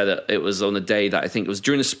 But he said it was on a day that I think it was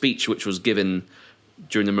during a speech which was given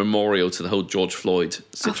during the memorial to the whole George Floyd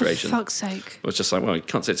situation. Oh, for fuck's sake. It was just like, well, you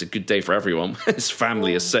can't say it's a good day for everyone. His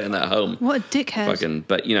family is sitting at home. What a dickhead.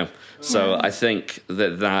 But, so I think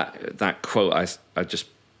that quote I just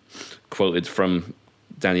quoted from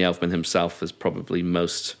Danny Elfman himself is probably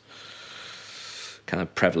most kind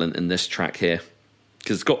of prevalent in this track here,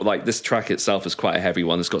 because it's got like, this track itself is quite a heavy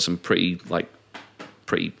one. It's got some pretty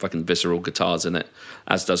fucking visceral guitars in it,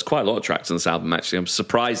 as does quite a lot of tracks on this album. Actually, I'm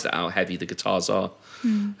surprised at how heavy the guitars are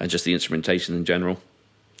and just the instrumentation in general.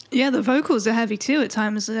 Yeah, the vocals are heavy too at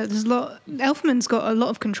times. There's a lot. Elfman's got a lot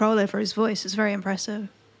of control over his voice. It's very impressive.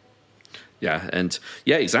 Yeah, and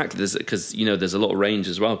yeah, exactly. Because there's a lot of range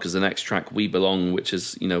as well. Because the next track, "We Belong," which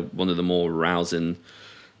is one of the more rousing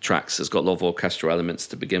tracks, has got a lot of orchestral elements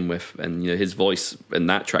to begin with, and his voice in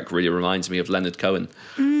that track really reminds me of Leonard Cohen,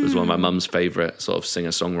 who's one of my mum's favorite sort of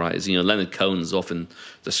singer-songwriters. Leonard Cohen's often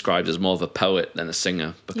described as more of a poet than a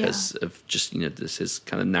singer because of just this his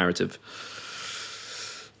kind of narrative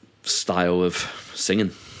style of singing.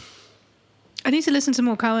 I need to listen to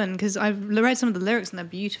more Cohen because I've read some of the lyrics and they're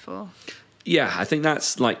beautiful. Yeah, I think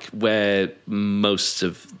that's like where most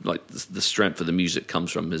of like the strength of the music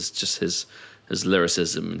comes from, is just his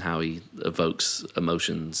lyricism and how he evokes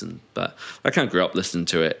emotions. But I kind of grew up listening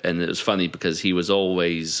to it, and it was funny because he was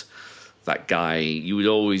always that guy. You would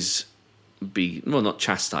always be, well, not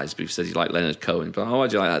chastised, but he said you like Leonard Cohen, but why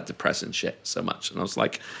do you like that depressing shit so much? And I was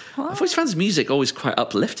like, I've always found his music always quite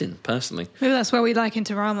uplifting, personally. Maybe that's why we like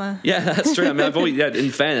Interama. Yeah, that's true. I mean, in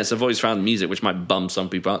fairness, I've always found music which might bum some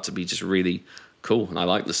people out to be just really cool, and I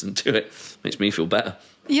like listening to it. Makes me feel better.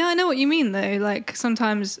 Yeah, I know what you mean, though. Like,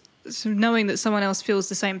 sometimes knowing that someone else feels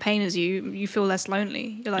the same pain as you feel less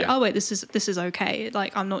lonely. You're like, oh, wait, this is okay.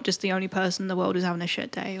 Like, I'm not just the only person in the world who's having a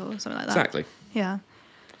shit day or something like that. Exactly. Yeah.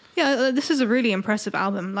 Yeah, this is a really impressive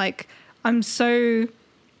album. Like, it's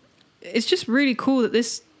just really cool that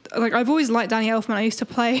this, like, I've always liked Danny Elfman. I used to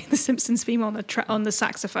play the Simpsons theme on the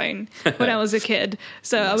saxophone when I was a kid.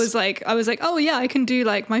 So nice. I was like, oh yeah, I can do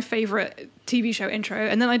like my favorite TV show intro.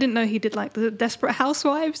 And then I didn't know he did like the Desperate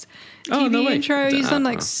Housewives TV intro. He's done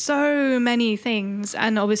like so many things,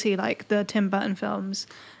 and obviously like the Tim Burton films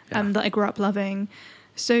that I grew up loving.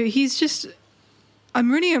 So he's just,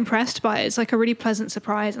 I'm really impressed by it. It's like a really pleasant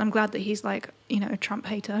surprise, and I'm glad that he's like, a Trump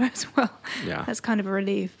hater as well. Yeah, that's kind of a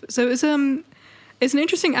relief. So it's an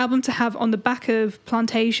interesting album to have on the back of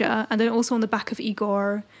Plantasia, and then also on the back of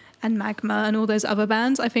Igor and Magma and all those other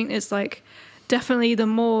bands. I think it's like definitely the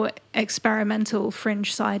more experimental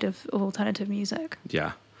fringe side of alternative music.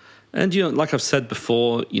 Yeah. And, like I've said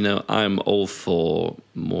before, I'm all for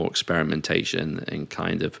more experimentation and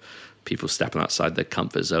kind of people stepping outside their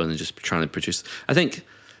comfort zone and just trying to produce. I think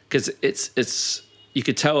because it's you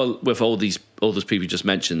could tell with all those people you just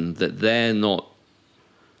mentioned that they're not,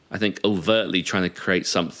 I think, overtly trying to create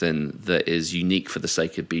something that is unique for the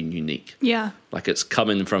sake of being unique. Yeah. Like, it's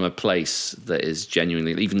coming from a place that is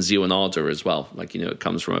genuinely, even Zio and Ardor as well. Like, it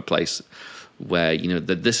comes from a place where,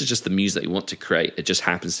 that this is just the music that you want to create. It just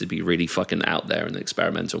happens to be really fucking out there and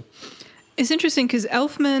experimental. It's interesting because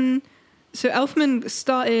Elfman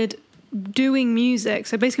started doing music.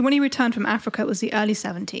 So basically when he returned from Africa, it was the early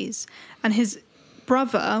 70s. And his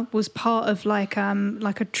brother was part of like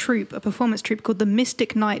a troupe, a performance troupe called the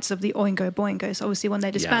Mystic Knights of the Oingo Boingo. So obviously when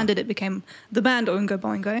they disbanded, it became the band Oingo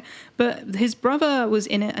Boingo. But his brother was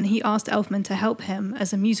in it, and he asked Elfman to help him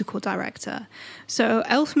as a musical director. So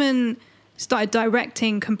Elfman started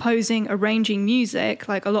directing, composing, arranging music,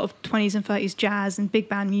 like a lot of 20s and 30s jazz and big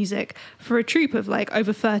band music for a troupe of like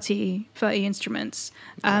over 30 instruments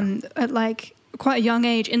at like quite a young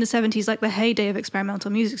age in the 70s, like the heyday of experimental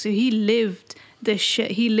music. So he lived this shit.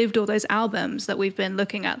 He lived all those albums that we've been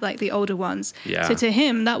looking at, like the older ones. Yeah. So to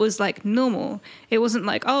him, that was like normal. It wasn't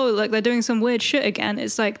like, oh, like they're doing some weird shit again.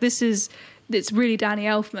 It's like, it's really Danny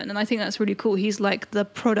Elfman. And I think that's really cool. He's like the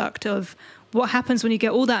product of what happens when you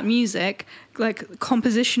get all that music, like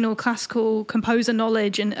compositional, classical composer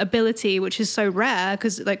knowledge and ability, which is so rare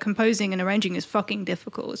because like composing and arranging is fucking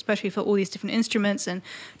difficult, especially for all these different instruments and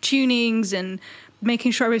tunings and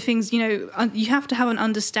making sure everything's, you have to have an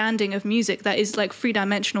understanding of music that is like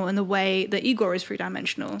three-dimensional in the way that Igor is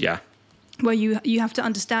three-dimensional. Yeah. Where you have to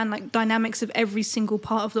understand like dynamics of every single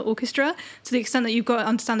part of the orchestra to the extent that you've got to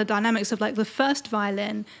understand the dynamics of like the first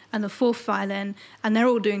violin and the fourth violin, and they're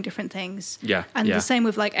all doing different things. Yeah. And yeah. the same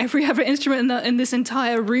with like every other instrument in this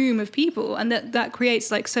entire room of people, and that creates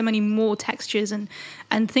like so many more textures and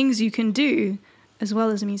things you can do as well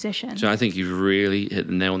as a musician. So I think you've really hit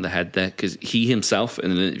the nail on the head there, because he himself in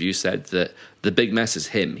an interview said that the big mess is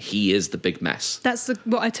him. He is the big mess. That's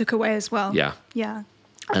what I took away as well. Yeah. Yeah.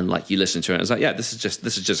 And like you listen to it, it's like, yeah, this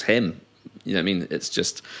is just him. You know what I mean? This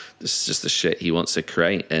is just the shit he wants to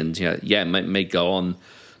create. And it may go on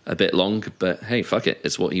a bit long, but hey, fuck it.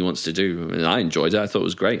 It's what he wants to do. And I enjoyed it. I thought it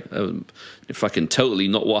was great. Fucking totally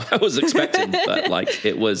not what I was expecting, but like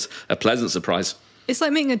it was a pleasant surprise. It's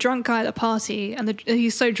like meeting a drunk guy at a party, and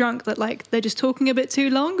he's so drunk that like they're just talking a bit too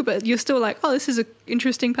long, but you're still like, oh, this is an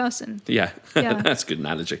interesting person. Yeah. Yeah. That's a good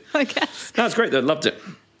analogy. I guess. That's great. I loved it.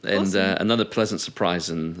 And Awesome. Another pleasant surprise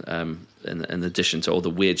in addition to all the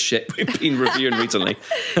weird shit we've been reviewing recently.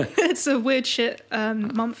 It's a weird shit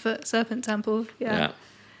month at Serpent Temple. Yeah,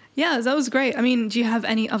 that was great. I mean, do you have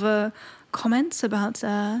any other comments about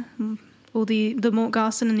all the Mort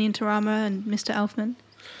Garson and the Interama and Mr. Elfman?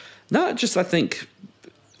 No, just I think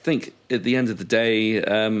at the end of the day,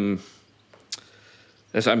 the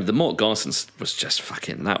Mort Garson was just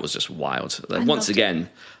fucking, that was just wild. Like, once again,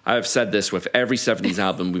 I've said this with every 70s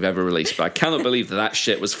album we've ever released, but I cannot believe that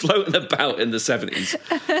shit was floating about in the 70s.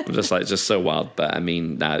 I'm just so wild. But I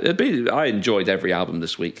mean, I enjoyed every album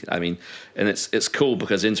this week. I mean, and it's cool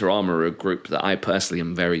because Interama are a group that I personally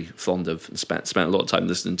am very fond of and spent a lot of time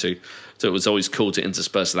listening to. So it was always cool to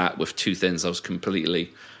intersperse that with two things I was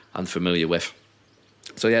completely unfamiliar with.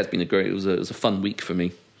 So yeah, it was a fun week for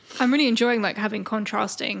me. I'm really enjoying like having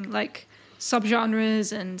contrasting like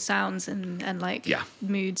subgenres and sounds and like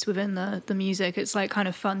moods within the music. It's like kind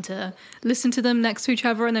of fun to listen to them next to each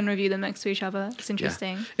other and then review them next to each other. It's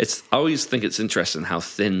interesting. I always think it's interesting how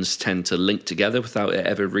things tend to link together without it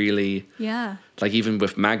ever really. Yeah. Like even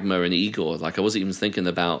with Magma and Igor, like I wasn't even thinking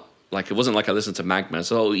about, like it wasn't like I listened to Magma,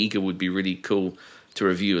 so Igor would be really cool to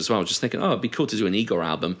review as well. I was just thinking, it'd be cool to do an Igor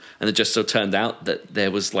album. And it just so turned out that there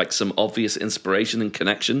was like some obvious inspiration and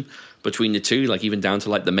connection between the two, like even down to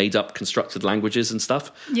like the made up constructed languages and stuff.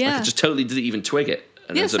 Yeah. Like I just totally didn't even twig it.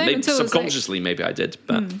 And Yeah, so same maybe until it was subconsciously maybe I did,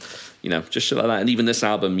 but just shit like that. And even this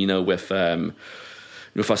album, with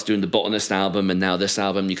us doing the Botanist album and now this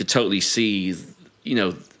album, you could totally see,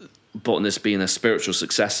 Botanist being a spiritual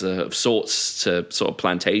successor of sorts to sort of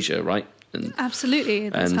Plantasia, right? And, absolutely.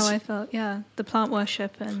 That's how I felt. Yeah. The plant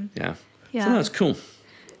worship and yeah. Yeah. So that's cool.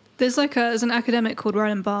 There's an academic called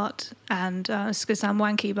Roland Barthes, and it's going to sound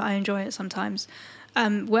wanky, but I enjoy it sometimes,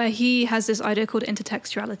 where he has this idea called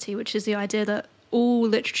intertextuality, which is the idea that all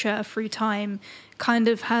literature through time kind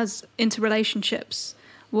of has interrelationships,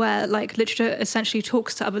 where like literature essentially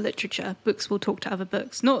talks to other literature, books will talk to other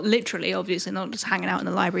books. Not literally, obviously, not just hanging out in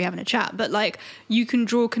the library having a chat, but like you can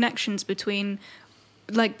draw connections between,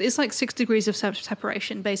 like it's like 6 degrees of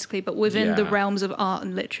separation basically, but within the realms of art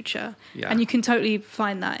and literature. And you can totally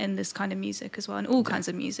find that in this kind of music as well, and all kinds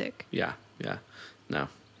of music. No,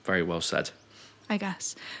 very well said, I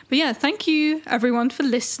guess. But yeah, thank you everyone for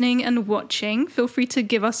listening and watching. Feel free to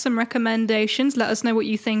give us some recommendations. Let us know what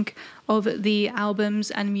you think of the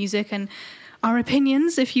albums and music and our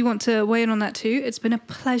opinions if you want to weigh in on that too. It's been a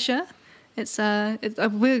pleasure.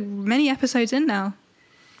 We're many episodes in now.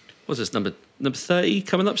 What's this, number 30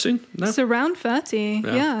 coming up soon? No? It's around 30.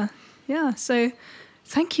 Yeah. So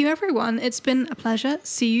thank you, everyone. It's been a pleasure.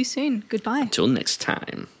 See you soon. Goodbye. Until next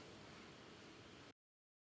time.